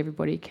party that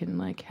everybody can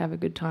like have a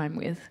good time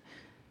with.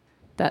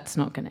 That's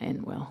not going to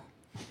end well.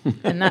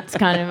 And that's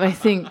kind of, I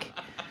think,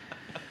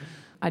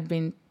 I'd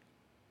been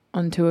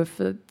on tour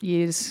for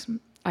years.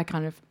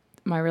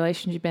 My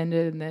relationship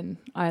ended and then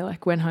I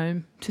like went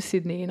home to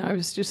Sydney and I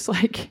was just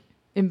like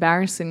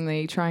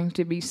embarrassingly trying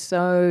to be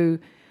so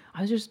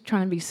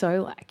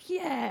like,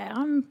 yeah,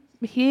 I'm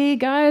here,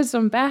 guys.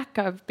 I'm back.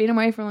 I've been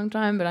away for a long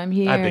time, but I'm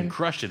here. I've been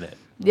crushing it.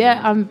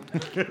 Yeah, I'm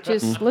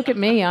just look at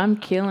me. I'm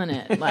killing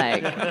it.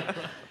 Like,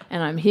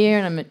 and I'm here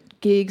and I'm at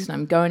gigs and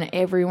I'm going to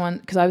everyone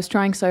because I was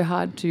trying so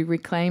hard to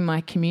reclaim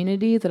my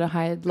community that I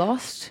had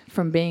lost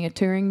from being a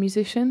touring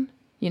musician,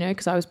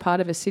 because I was part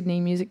of a Sydney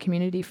music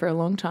community for a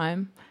long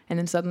time. And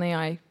then suddenly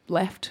I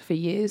left for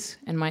years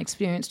and my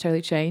experience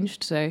totally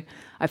changed. So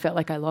I felt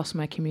like I lost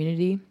my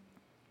community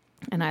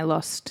and I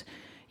lost,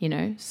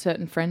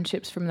 certain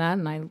friendships from that.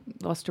 And I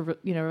lost a,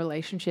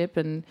 relationship.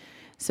 And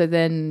so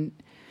then,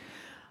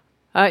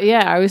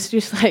 I was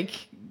just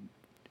like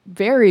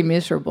very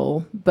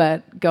miserable,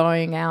 but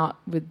going out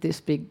with this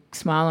big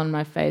smile on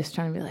my face,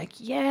 trying to be like,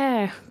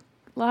 yeah,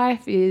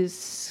 life is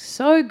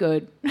so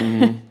good.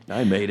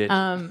 I made it.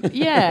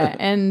 Yeah,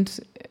 and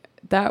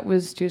that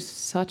was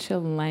just such a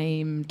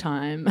lame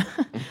time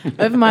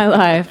of my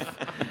life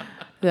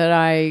that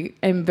I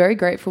am very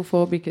grateful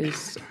for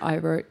because I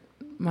wrote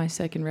my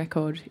second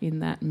record in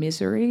that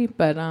misery.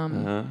 But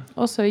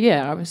also,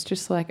 I was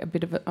just like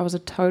I was a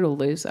total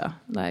loser.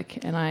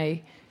 And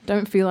I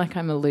don't feel like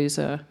I'm a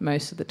loser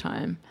most of the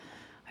time.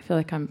 I feel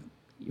like I'm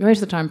most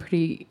of the time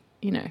pretty,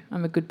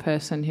 I'm a good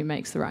person who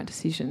makes the right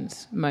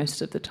decisions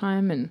most of the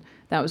time. And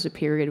that was a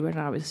period when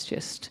I was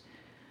just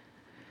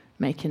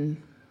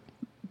making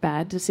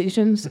bad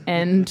decisions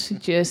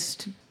and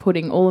just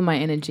putting all of my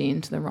energy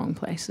into the wrong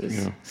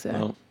places. Yeah. So,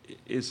 well,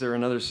 is there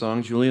another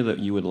song, Julia, that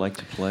you would like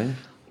to play?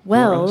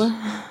 Well,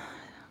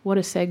 what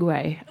a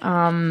segue.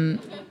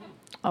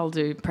 I'll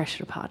do Pressure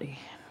to Party.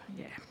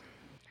 Yeah.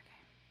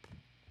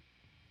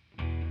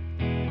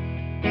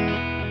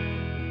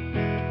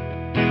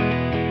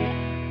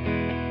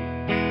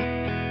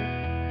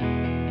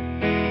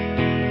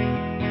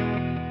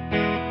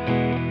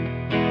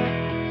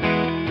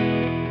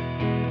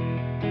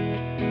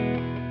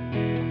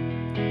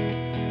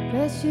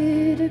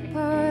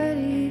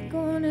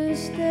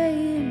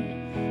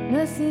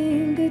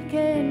 Nothing good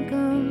can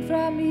come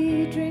from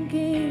me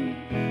drinking.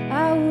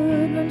 I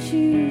would run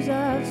shoes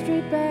off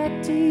straight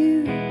back to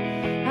you.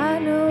 I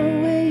know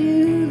where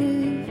you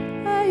live.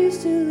 I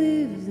used to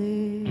live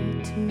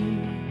there too.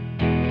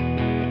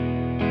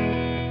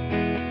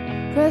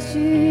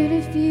 Pressure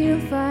to feel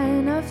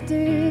fine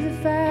after the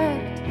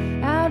fact.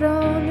 Out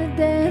on the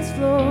dance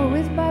floor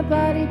with my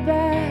body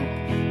back.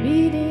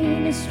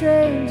 Meeting a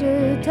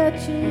stranger,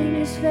 touching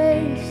his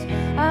face.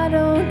 I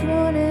don't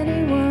want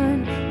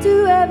anyone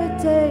to ever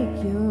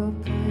take your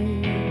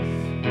place.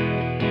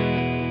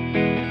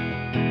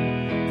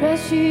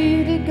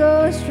 Pressure to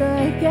go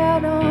strike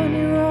out on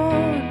your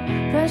own.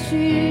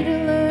 Pressure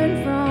to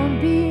learn from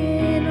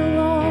being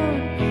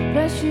alone.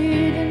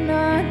 Pressure to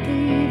not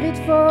leave it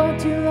for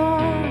too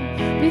long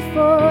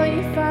before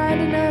you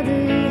find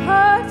another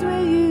heart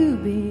where you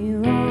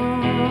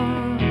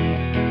belong.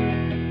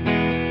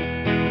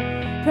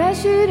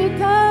 Pressure to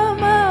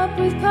come up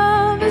with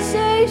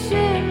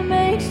conversation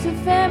makes the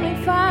family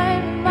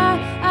fine in my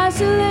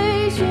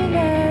isolation.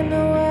 I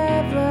know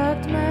I've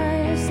locked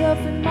myself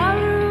in my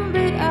room,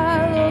 but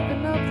I'll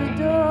open up the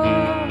door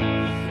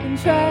and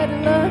try to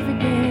love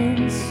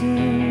again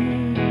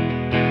soon.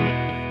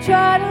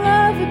 Try to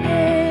love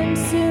again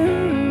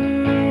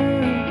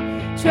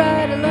soon.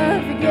 Try to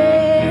love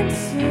again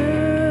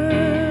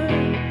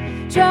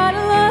soon. Try to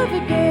love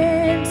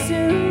again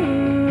soon.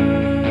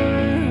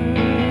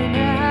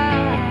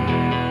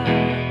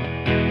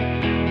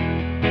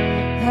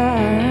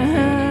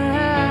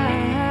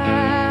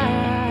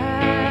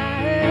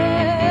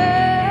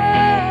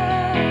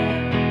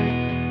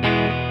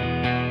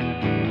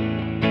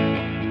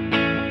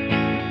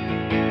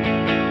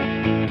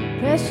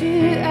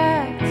 Pressure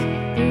act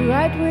the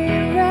right way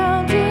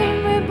around,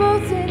 and we're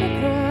both in a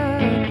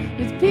crowd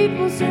with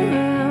people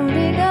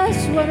surrounding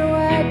us. What do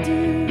I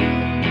do?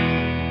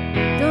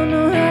 Don't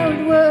know how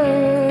it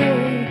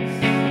works.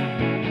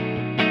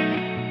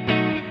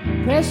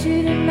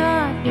 Pressure to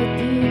not let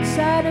the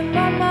inside of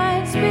my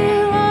mind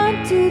spill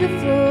onto the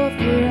floor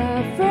for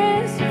our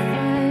friends to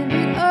find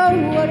it. Oh,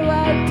 what do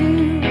I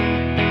do?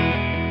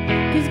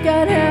 'Cause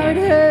God, how it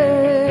hurts.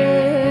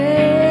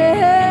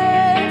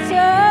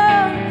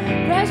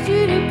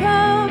 Pressure to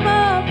come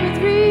up with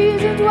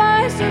reasons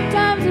why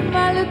sometimes it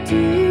might look to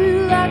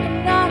you like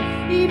I'm not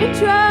even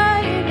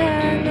trying.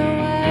 I know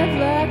I've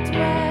locked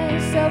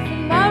myself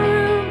in my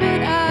room,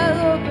 but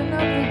I'll open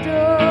up the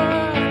door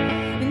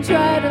and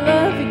try to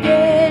love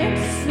again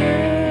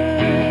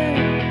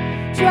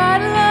soon. Try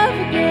to love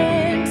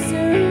again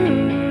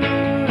soon.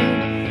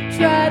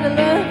 Try to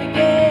love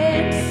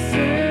again soon.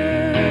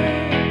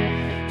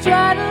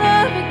 Try to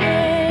love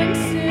again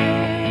soon.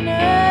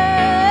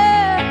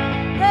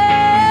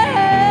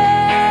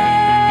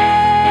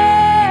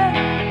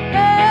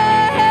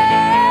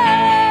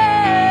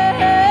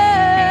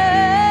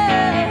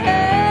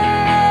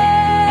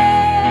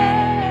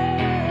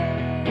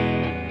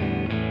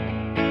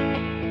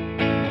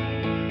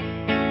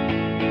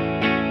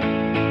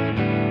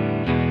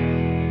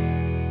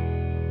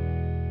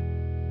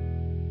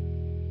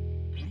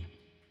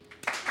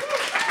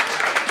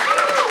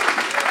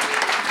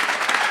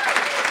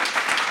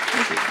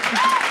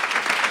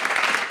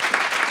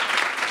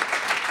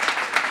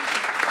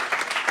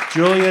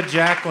 Julia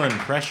Jacklin,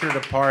 Pressure to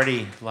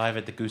Party, live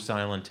at the Goose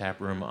Island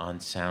Tap Room on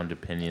Sound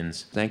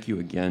Opinions. Thank you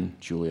again,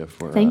 Julia,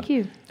 for Thank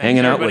you.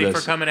 hanging out with everybody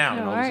us. for coming out.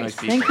 No and all those worries.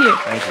 nice people. Thank you.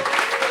 Thank you.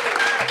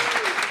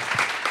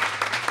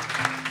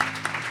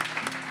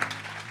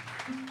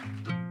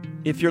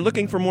 If you're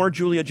looking for more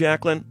Julia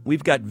Jacklin,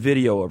 we've got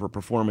video of her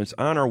performance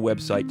on our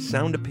website,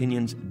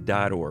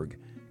 soundopinions.org.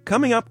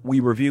 Coming up, we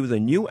review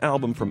the new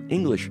album from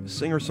English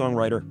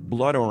singer-songwriter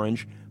Blood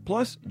Orange.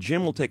 Plus,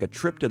 Jim will take a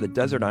trip to the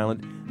desert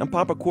island and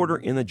pop a quarter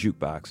in the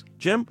jukebox.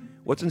 Jim,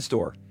 what's in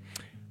store?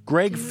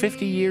 Greg,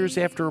 50 years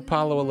after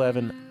Apollo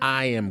 11,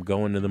 I am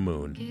going to the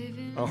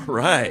moon. All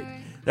right.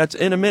 That's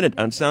in a minute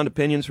on Sound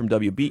Opinions from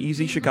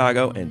WBEZ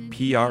Chicago and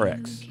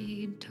PRX.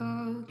 Keep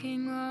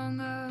talking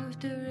long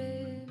after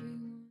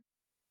everyone.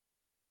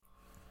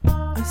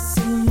 I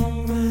see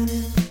you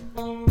running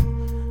out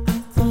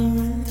the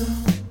window.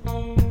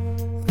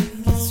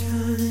 Like it's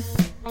running,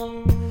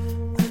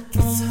 like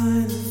it's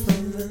hiding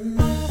from the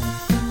night.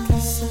 Like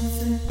it's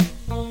something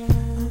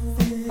I've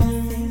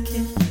been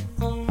thinking.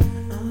 I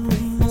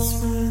mean it's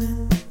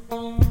running,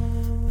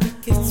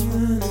 like it's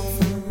running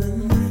from the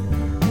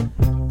night.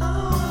 I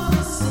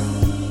wanna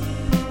see you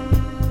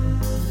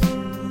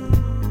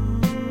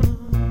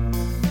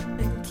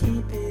and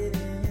keep it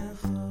in your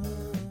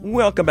heart.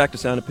 Welcome back to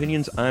Sound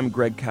Opinions. I'm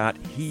Greg Kot.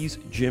 He's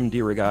Jim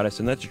DeRogatis,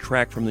 and that's a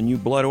track from the new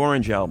Blood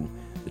Orange album.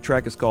 The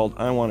track is called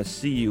I Want to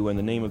See You, and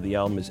the name of the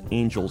album is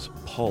Angel's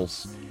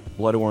Pulse,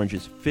 Blood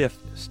Orange's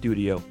fifth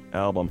studio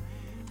album.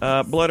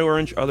 Blood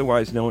Orange,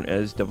 otherwise known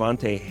as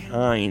Devante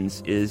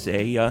Hines, is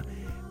a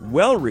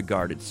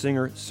well-regarded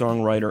singer,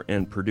 songwriter,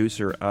 and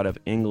producer out of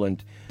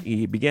England.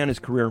 He began his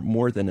career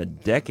more than a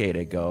decade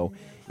ago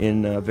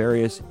in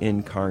various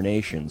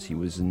incarnations. He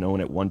was known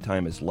at one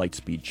time as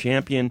Lightspeed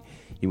Champion.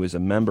 He was a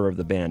member of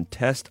the band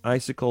Test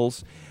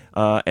Icicles.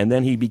 And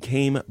then he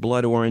became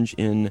Blood Orange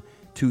in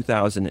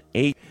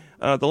 2008.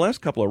 The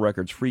last couple of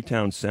records,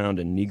 Freetown Sound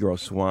and Negro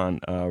Swan,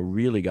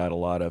 really got a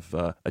lot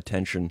of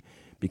attention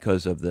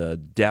because of the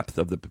depth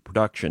of the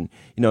production.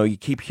 You know, you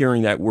keep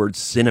hearing that word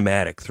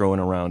cinematic thrown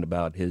around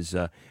about his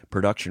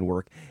production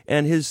work,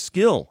 and his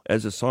skill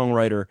as a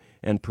songwriter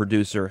and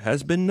producer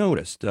has been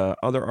noticed.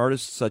 Other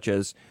artists such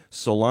as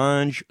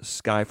Solange,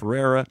 Sky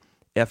Ferreira,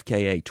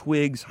 FKA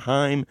Twigs,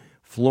 Haim,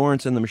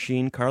 Florence and the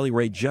Machine, Carly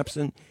Rae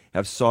Jepsen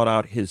have sought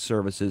out his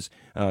services.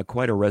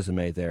 Quite a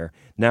resume there.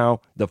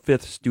 Now, the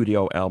 5th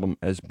studio album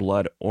as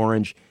Blood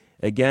Orange.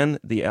 Again,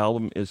 the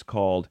album is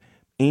called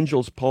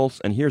Angel's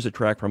Pulse, and here's a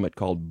track from it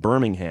called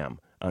Birmingham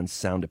on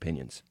Sound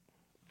Opinions.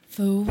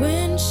 For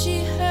when she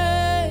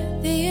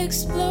heard the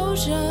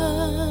explosion,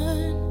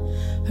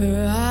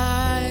 her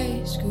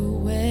eyes grew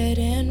wet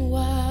and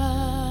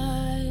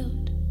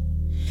wild.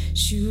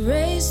 She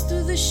raced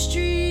through the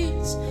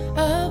streets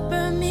of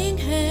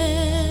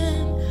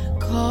Birmingham,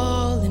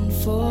 calling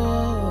for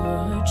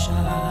her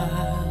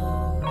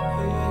child.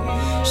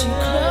 She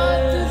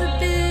crawled through the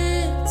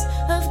bits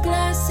of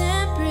glass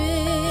and brick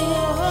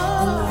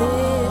and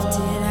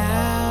lifted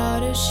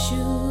out a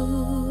shoe.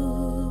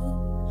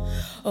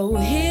 Oh,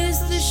 here's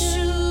the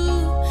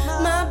shoe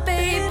my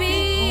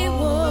baby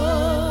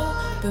wore,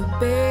 but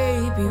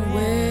baby,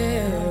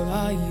 where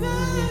are you?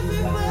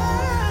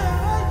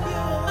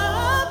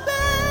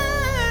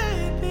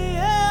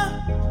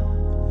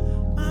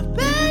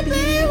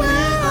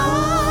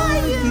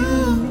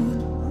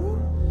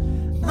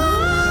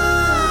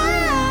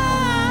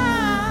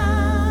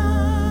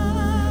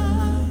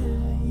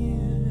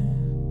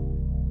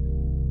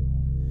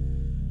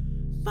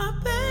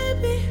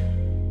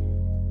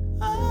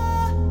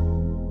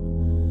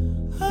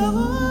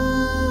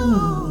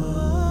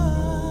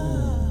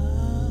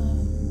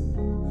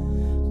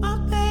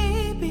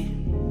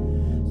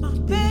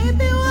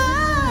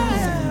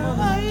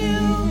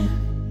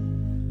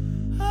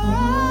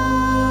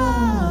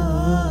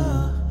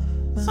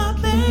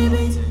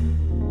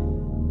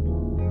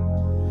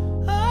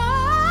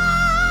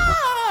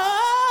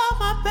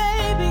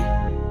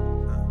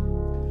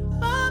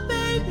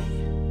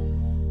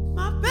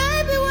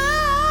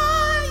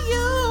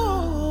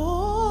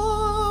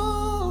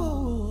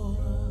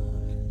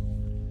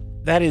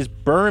 That is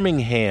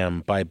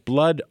Birmingham by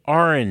Blood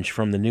Orange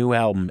from the new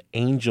album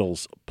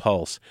Angel's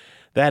Pulse.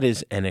 That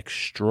is an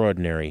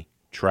extraordinary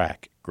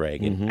track,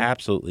 Greg. It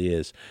absolutely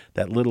is.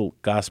 That little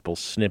gospel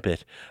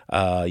snippet.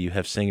 You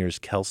have singers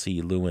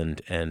Kelsey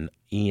Lewand and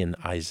Ian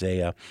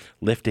Isaiah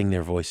lifting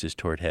their voices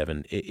toward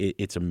heaven.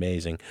 It's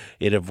amazing.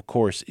 It, of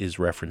course, is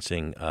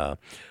referencing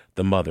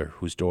the mother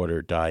whose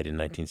daughter died in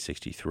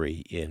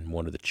 1963 in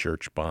one of the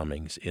church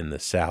bombings in the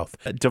South.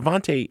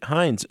 Devonte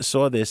Hines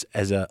saw this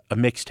as a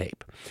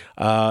mixtape.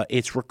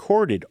 It's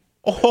recorded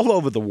all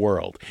over the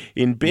world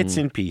in bits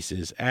and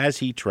pieces as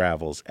he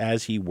travels,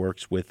 as he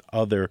works with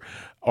other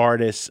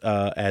artists,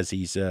 as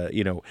he's,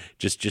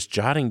 just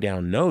jotting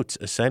down notes,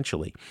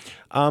 essentially.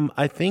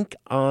 I think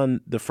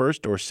on the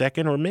first or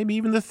second or maybe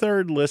even the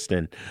third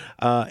listen,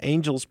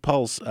 Angel's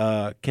Pulse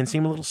can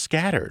seem a little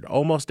scattered,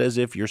 almost as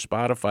if your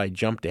Spotify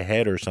jumped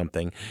ahead or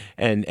something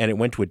and it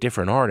went to a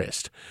different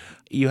artist.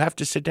 You have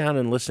to sit down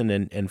and listen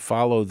and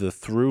follow the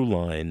through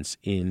lines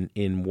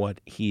in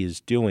what he is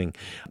doing.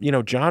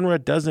 Genre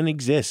doesn't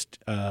exist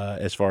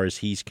as far as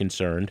he's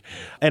concerned.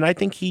 And I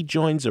think he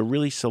joins a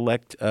really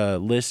select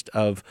list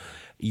of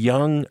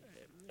young,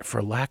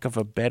 for lack of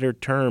a better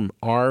term,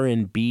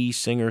 R&B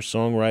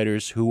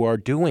singer-songwriters who are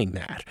doing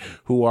that,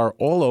 who are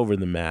all over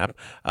the map.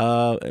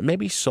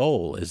 Maybe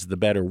soul is the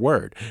better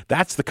word.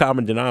 That's the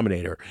common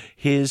denominator.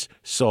 His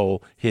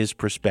soul, his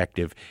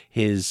perspective,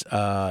 his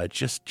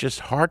just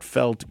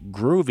heartfelt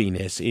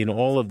grooviness in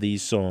all of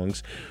these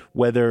songs,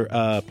 whether,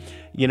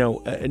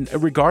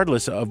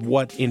 regardless of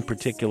what in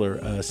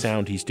particular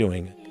sound he's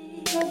doing.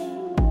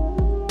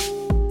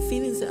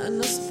 Feelings that are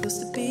not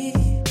supposed to be.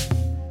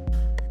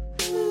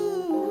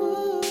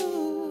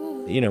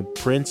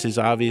 Prince is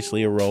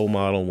obviously a role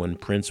model. When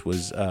Prince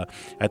was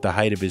at the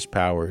height of his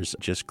powers,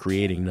 just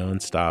creating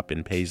nonstop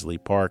in Paisley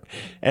Park.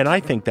 And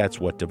I think that's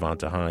what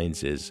Devonte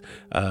Hines is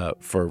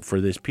for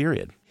this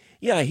period.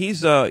 Yeah, he's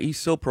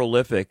so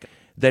prolific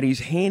that he's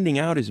handing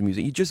out his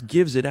music. He just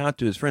gives it out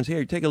to his friends.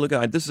 Here, take a look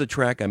at it. This is a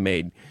track I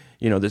made,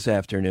 this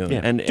afternoon.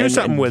 Yeah. Do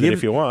something with it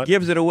if you want.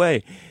 Gives it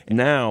away.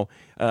 Now,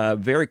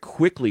 very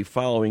quickly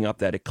following up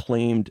that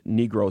acclaimed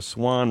Negro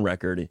Swan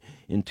record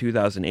in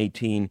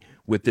 2018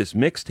 with this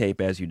mixtape,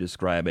 as you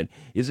describe it,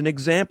 is an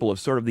example of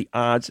sort of the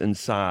odds and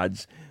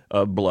sods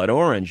of Blood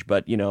Orange.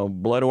 But,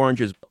 Blood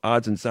Orange's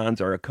odds and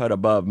sods are a cut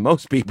above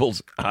most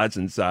people's odds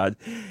and sods.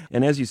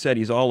 And as you said,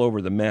 he's all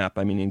over the map.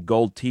 I mean, in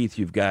Gold Teeth,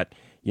 you've got,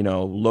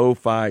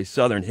 lo-fi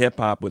Southern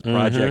hip-hop with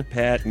Project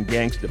Pat and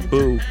Gangsta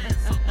Boo.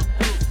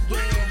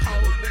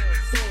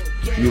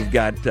 You've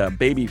got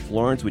Baby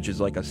Florence, which is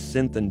like a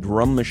synth and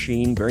drum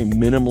machine, very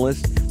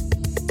minimalist.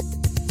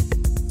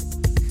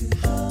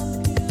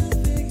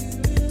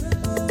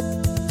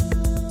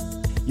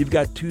 You've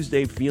got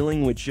Tuesday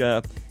Feeling, which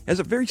has has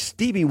a very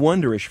Stevie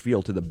Wonderish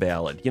feel to the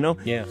ballad, you know?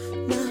 Yeah.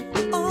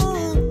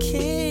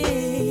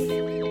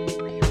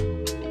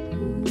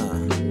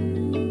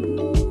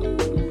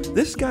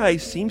 This guy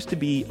seems to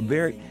be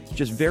very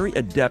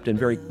adept and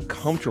very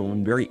comfortable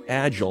and very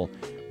agile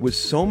with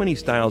so many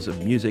styles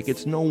of music.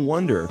 It's no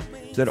wonder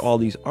that all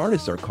these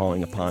artists are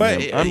calling upon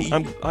But,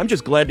 him. I'm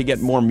just glad to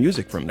get more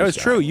music from this It's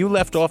guy. true. You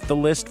left off the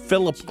list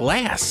Philip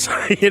Glass.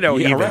 You know,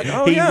 Yeah, even. right.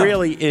 Oh, He yeah.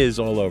 really is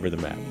all over the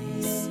map.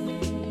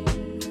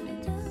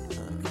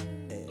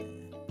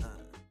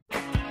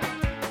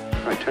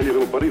 I tell you,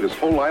 little buddy, this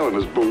whole island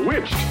is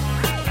bewitched.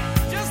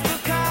 Just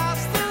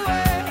across the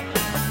way,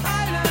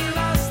 island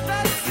lost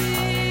at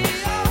sea.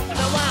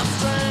 Now I'm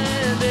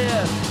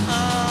stranded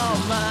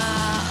on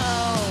my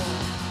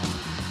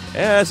own.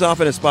 As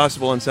often as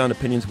possible on Sound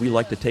Opinions, we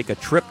like to take a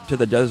trip to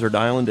the desert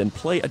island and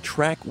play a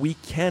track we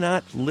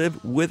cannot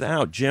live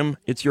without. Jim,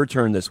 it's your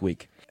turn this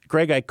week.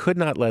 Greg, I could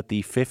not let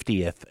the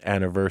 50th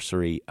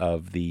anniversary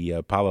of the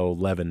Apollo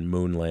 11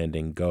 moon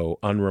landing go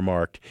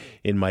unremarked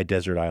in my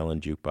desert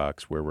island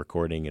jukebox. We're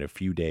recording in a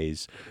few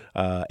days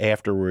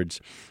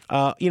afterwards.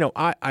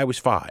 I was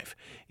 5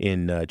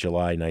 in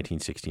July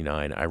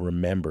 1969. I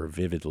remember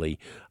vividly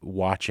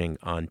watching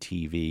on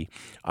TV.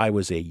 I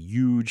was a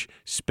huge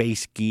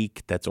space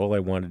geek. That's all I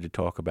wanted to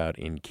talk about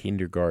in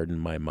kindergarten.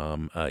 My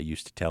mom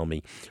used to tell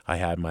me I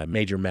had my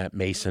Major Matt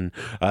Mason.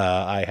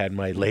 I had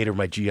my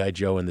G.I.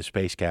 Joe in the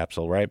space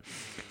capsule, right?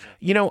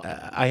 You know,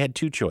 I had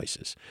two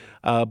choices.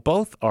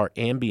 Both are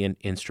ambient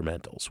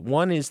instrumentals.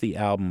 One is the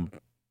album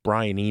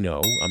Brian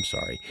Eno,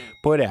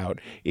 put out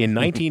in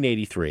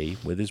 1983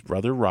 with his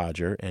brother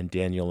Roger and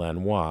Daniel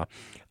Lanois,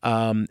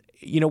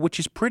 which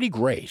is pretty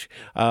great.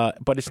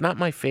 But it's not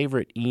my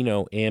favorite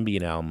Eno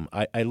ambient album.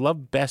 I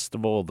love best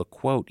of all the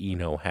quote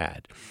Eno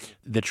had.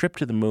 The trip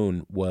to the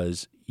moon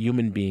was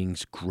human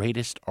beings'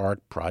 greatest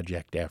art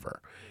project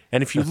ever.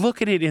 And if you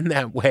look at it in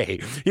that way,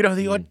 you know,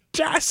 the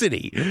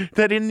audacity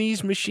that in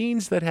these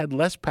machines that had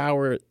less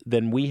power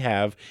than we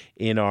have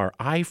in our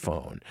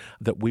iPhone,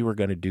 that we were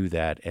going to do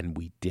that, and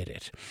we did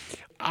it.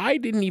 I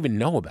didn't even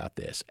know about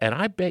this, and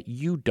I bet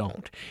you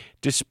don't,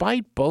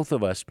 despite both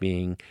of us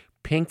being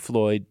Pink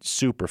Floyd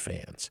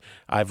superfans.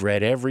 I've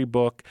read every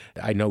book.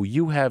 I know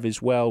you have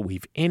as well.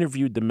 We've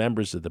interviewed the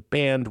members of the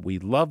band. We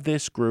love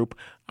this group.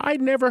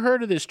 I'd never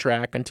heard of this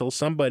track until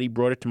somebody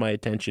brought it to my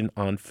attention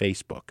on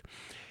Facebook.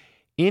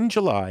 In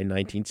July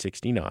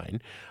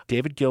 1969,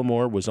 David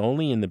Gilmour was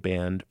only in the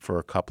band for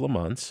a couple of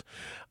months.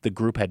 The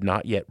group had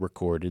not yet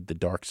recorded The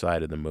Dark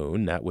Side of the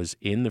Moon. That was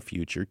in the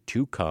future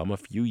to come a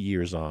few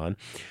years on.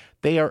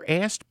 They are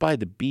asked by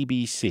the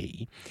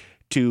BBC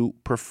to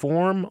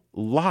perform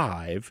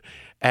live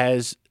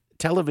as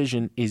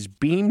television is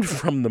beamed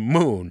from the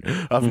moon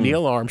of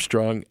Neil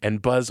Armstrong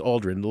and Buzz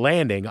Aldrin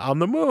landing on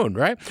the moon,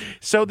 right?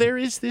 So there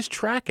is this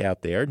track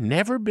out there,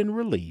 never been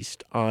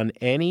released on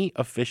any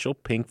official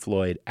Pink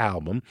Floyd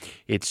album.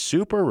 It's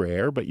super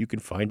rare, but you can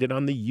find it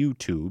on the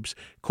YouTubes,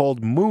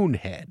 called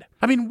Moonhead.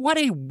 I mean, what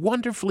a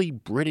wonderfully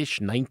British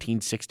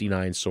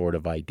 1969 sort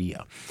of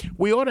idea.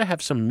 We ought to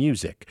have some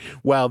music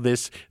while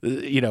this,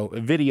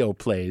 video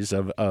plays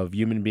of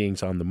human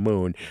beings on the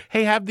moon.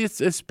 Hey, have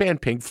this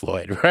band Pink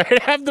Floyd,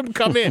 right? Have them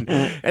come in.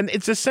 And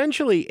it's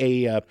essentially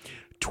a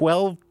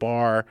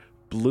 12-bar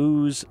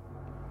blues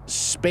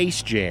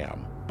space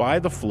jam by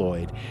the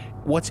Floyd.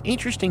 What's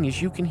interesting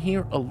is you can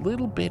hear a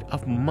little bit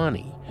of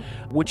Money,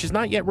 which is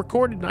not yet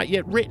recorded, not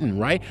yet written,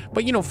 right?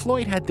 But,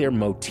 Floyd had their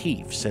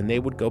motifs, and they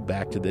would go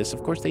back to this.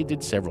 Of course, they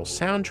did several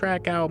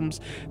soundtrack albums.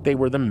 They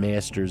were the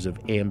masters of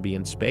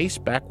ambient space.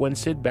 Back when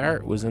Syd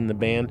Barrett was in the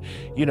band,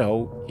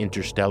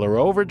 Interstellar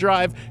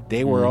Overdrive,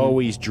 they were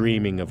always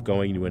dreaming of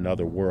going to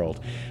another world.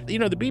 The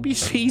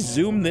BBC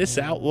zoomed this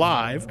out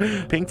live.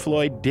 Pink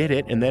Floyd did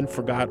it and then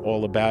forgot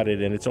all about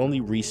it, and it's only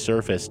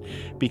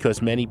resurfaced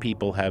because many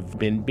people have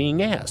been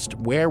being asked,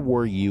 where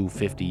were you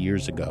 50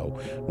 years ago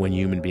when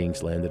human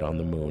beings landed on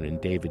the moon? And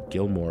David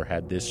Gilmour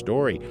had this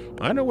story.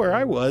 I know where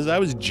I was. I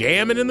was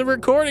jamming in the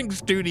recording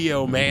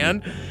studio,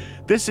 man.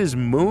 This is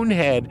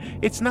Moonhead.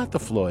 It's not the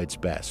Floyd's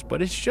best,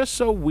 but it's just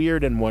so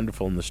weird and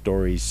wonderful, and the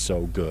story's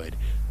so good.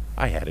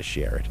 I had to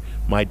share it.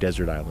 My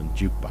Desert Island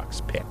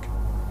Jukebox pick.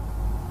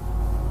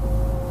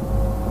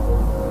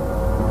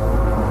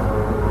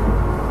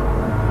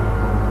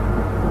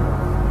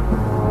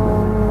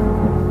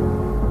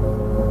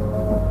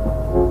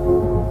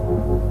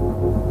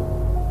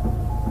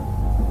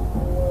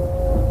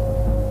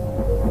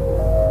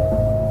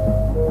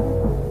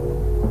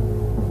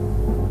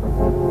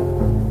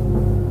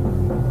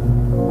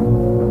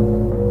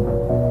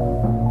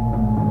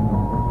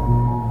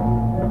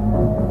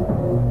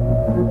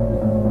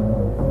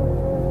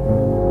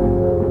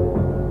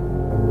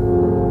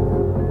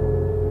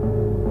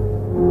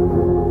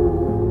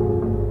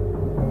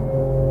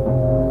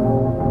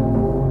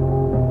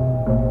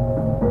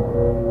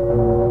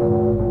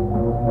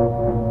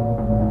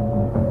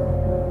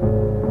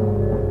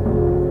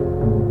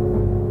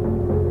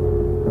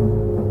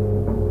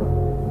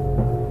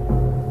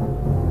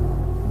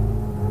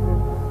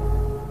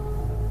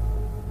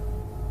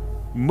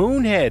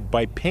 Dead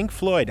by Pink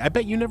Floyd. I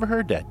bet you never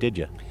heard that, did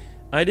you?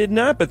 I did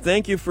not, but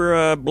thank you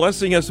for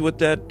blessing us with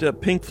that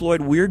Pink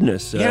Floyd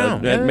weirdness.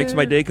 That makes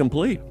my day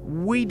complete.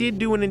 We did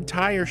do an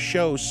entire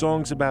show,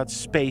 Songs About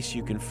Space.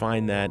 You can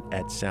find that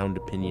at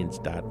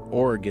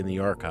soundopinions.org in the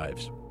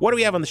archives. What do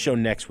we have on the show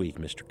next week,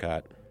 Mr.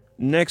 Cott?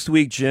 Next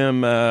week,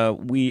 Jim,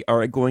 we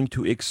are going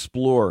to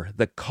explore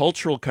the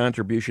cultural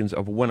contributions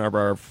of one of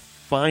our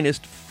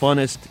finest,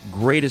 funnest,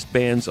 greatest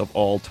bands of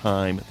all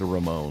time, the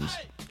Ramones.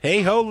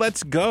 Hey ho,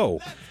 let's go.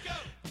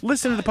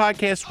 Listen to the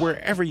podcast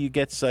wherever you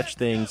get such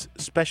things.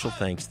 Special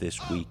thanks this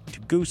week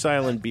to Goose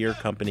Island Beer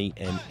Company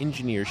and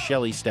engineer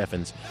Shelley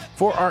Steffens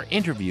for our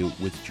interview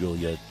with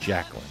Julia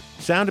Jacklin.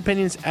 Sound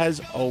Opinions, as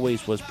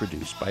always, was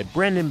produced by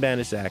Brendan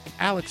Banaszak,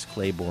 Alex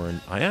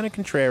Claiborne, Ayana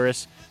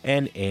Contreras,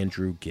 and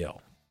Andrew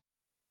Gill.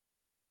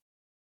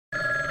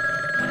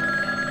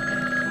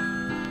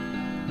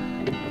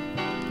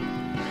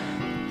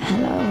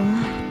 Hello.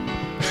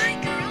 Hi,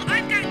 girl.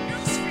 I've got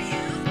news for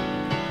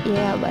you.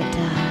 Yeah, but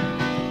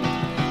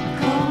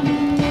call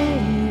me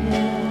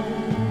later.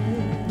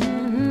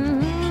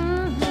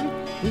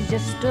 He's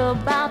just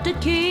about to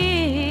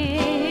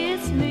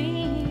kiss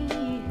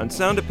me. On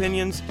Sound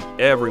Opinions,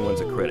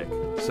 everyone's a critic.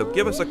 So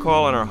give us a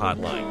call on our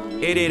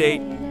hotline,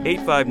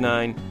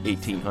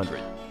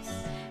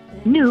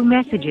 888-859-1800. New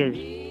messages.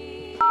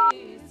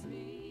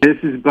 This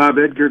is Bob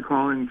Edgar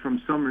calling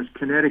from Somers,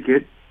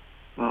 Connecticut.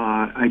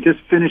 I just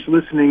finished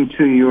listening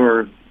to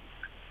your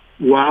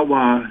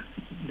wah-wah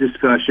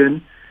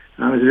discussion.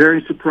 I was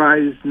very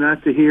surprised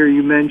not to hear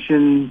you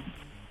mention,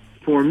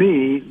 for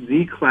me,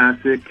 the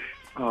classic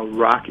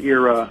rock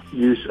era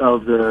use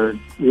of the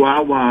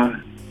wah-wah.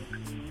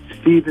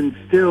 Stephen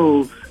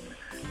Stills'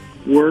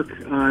 work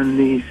on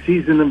the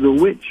Season of the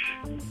Witch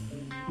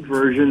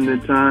version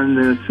that's on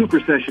the Super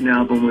Session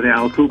album with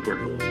Al Cooper.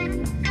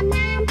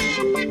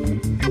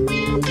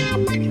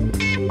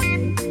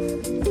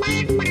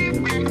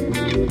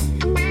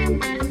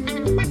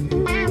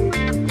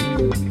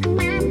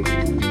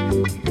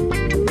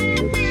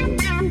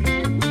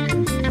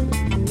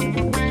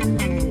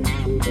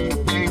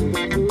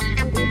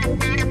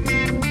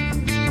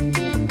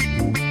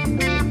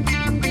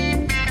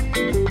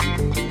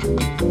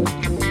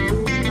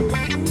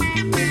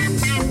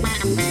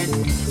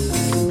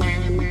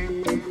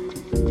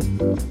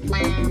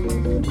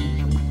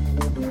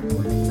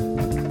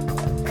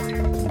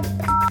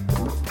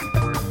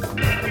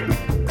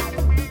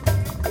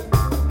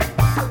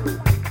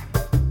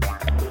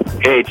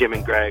 Hey, Jim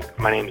and Greg.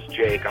 My name is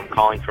Jake. I'm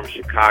calling from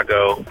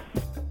Chicago.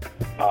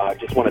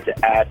 Just wanted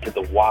to add to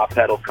the wah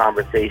pedal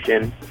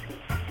conversation.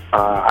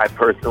 I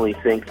personally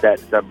think that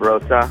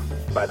Sabrosa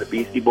by the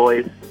Beastie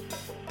Boys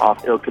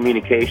off Ill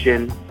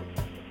Communication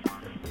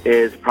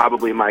is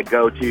probably my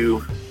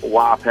go-to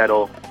wah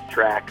pedal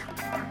track.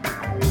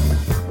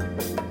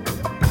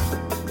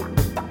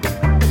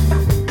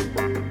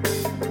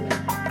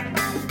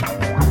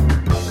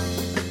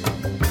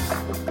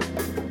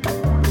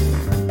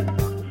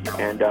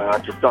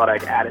 Just thought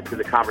I'd add it to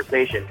the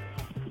conversation.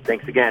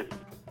 Thanks again.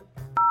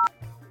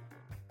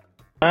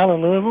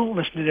 Island Louisville,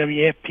 listen to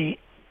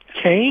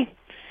WFPK.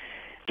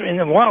 In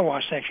the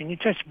wah-wah section, you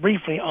touched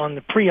briefly on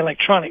the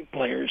pre-electronic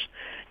players.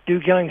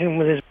 Duke Ellington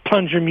with his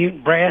plunger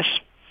mute brass.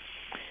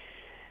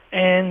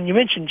 And you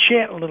mentioned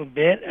Chet a little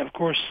bit. Of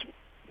course,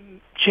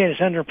 Chet is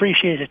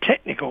underappreciated as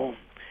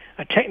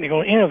a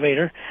technical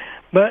innovator.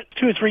 But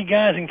two or three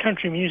guys in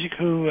country music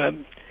who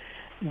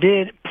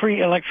did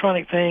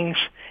pre-electronic things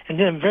and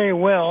did them very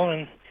well,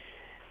 and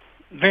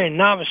very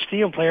novice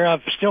steel player.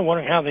 I'm still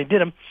wondering how they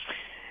did them.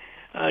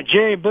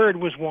 Jerry Byrd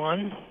was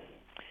one.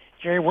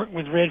 Jerry worked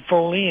with Red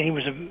Foley, and he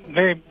was a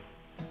very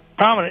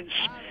prominent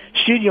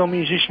studio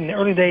musician in the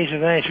early days of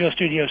the Nashville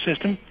studio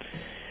system.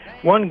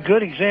 One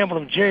good example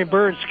of Jerry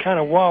Byrd's kind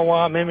of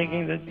wah-wah,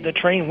 mimicking the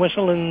train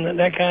whistle and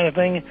that kind of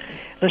thing.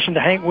 Listen to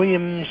Hank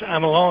Williams'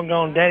 I'm a Long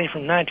Gone Daddy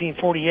from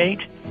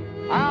 1948.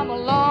 I'm a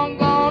long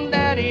gone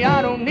daddy,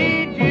 I don't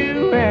need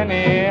you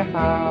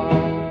anyhow.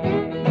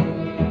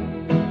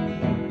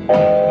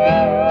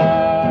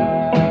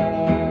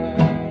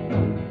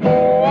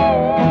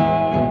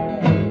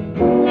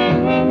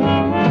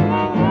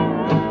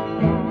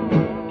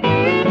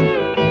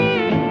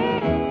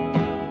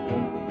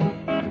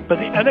 But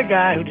the other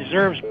guy who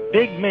deserves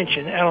big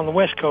mention out on the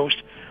West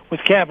Coast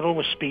with Capitol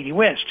was Speedy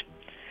West.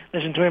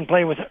 Listen to him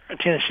play with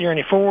Tennessee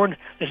Ernie Ford.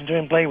 Listen to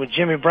him play with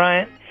Jimmy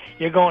Bryant.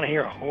 You're going to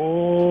hear a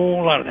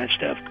whole lot of that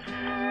stuff.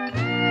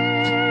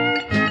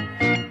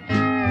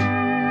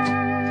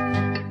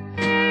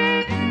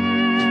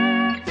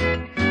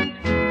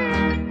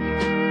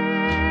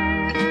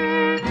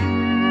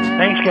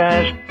 Thanks,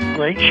 guys.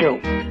 Great show.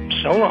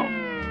 So long.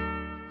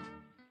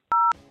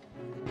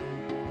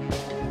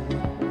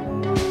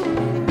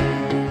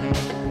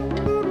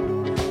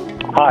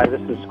 Hi,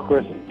 this is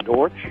Chris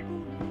Dortch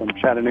from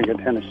Chattanooga,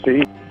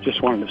 Tennessee.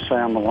 Just wanted to say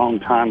I'm a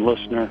long-time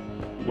listener.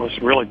 Was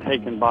really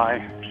taken by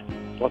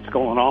what's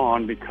going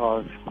on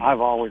because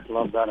I've always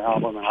loved that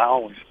album, and I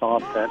always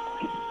thought that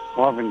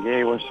Marvin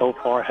Gaye was so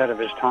far ahead of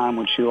his time,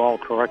 which you all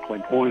correctly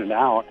pointed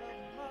out.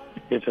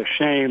 it's a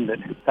shame that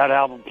that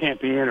album can't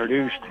be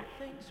introduced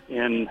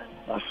in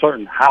a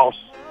certain house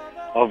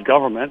of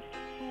government,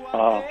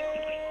 the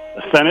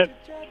Senate,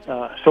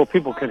 so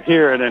people could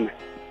hear it. And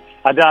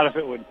I doubt if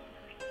it would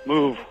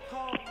move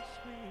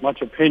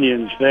much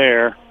opinions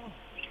there,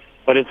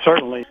 but it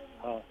certainly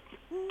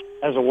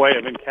has a way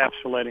of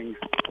encapsulating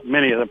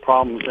many of the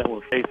problems that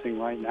we're facing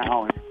right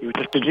now. And he was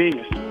just a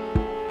genius.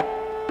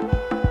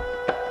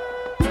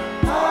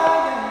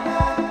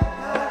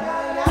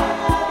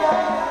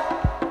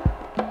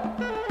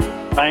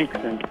 Thanks,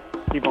 and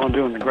keep on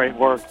doing the great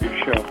work you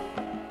show.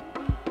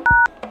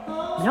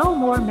 No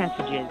more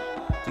messages.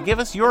 To give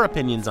us your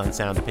opinions on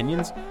Sound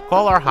Opinions,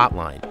 call our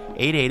hotline,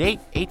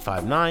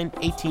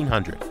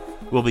 888-859-1800.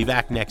 We'll be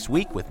back next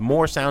week with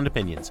more Sound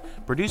Opinions,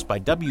 produced by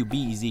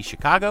WBEZ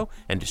Chicago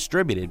and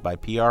distributed by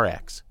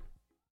PRX.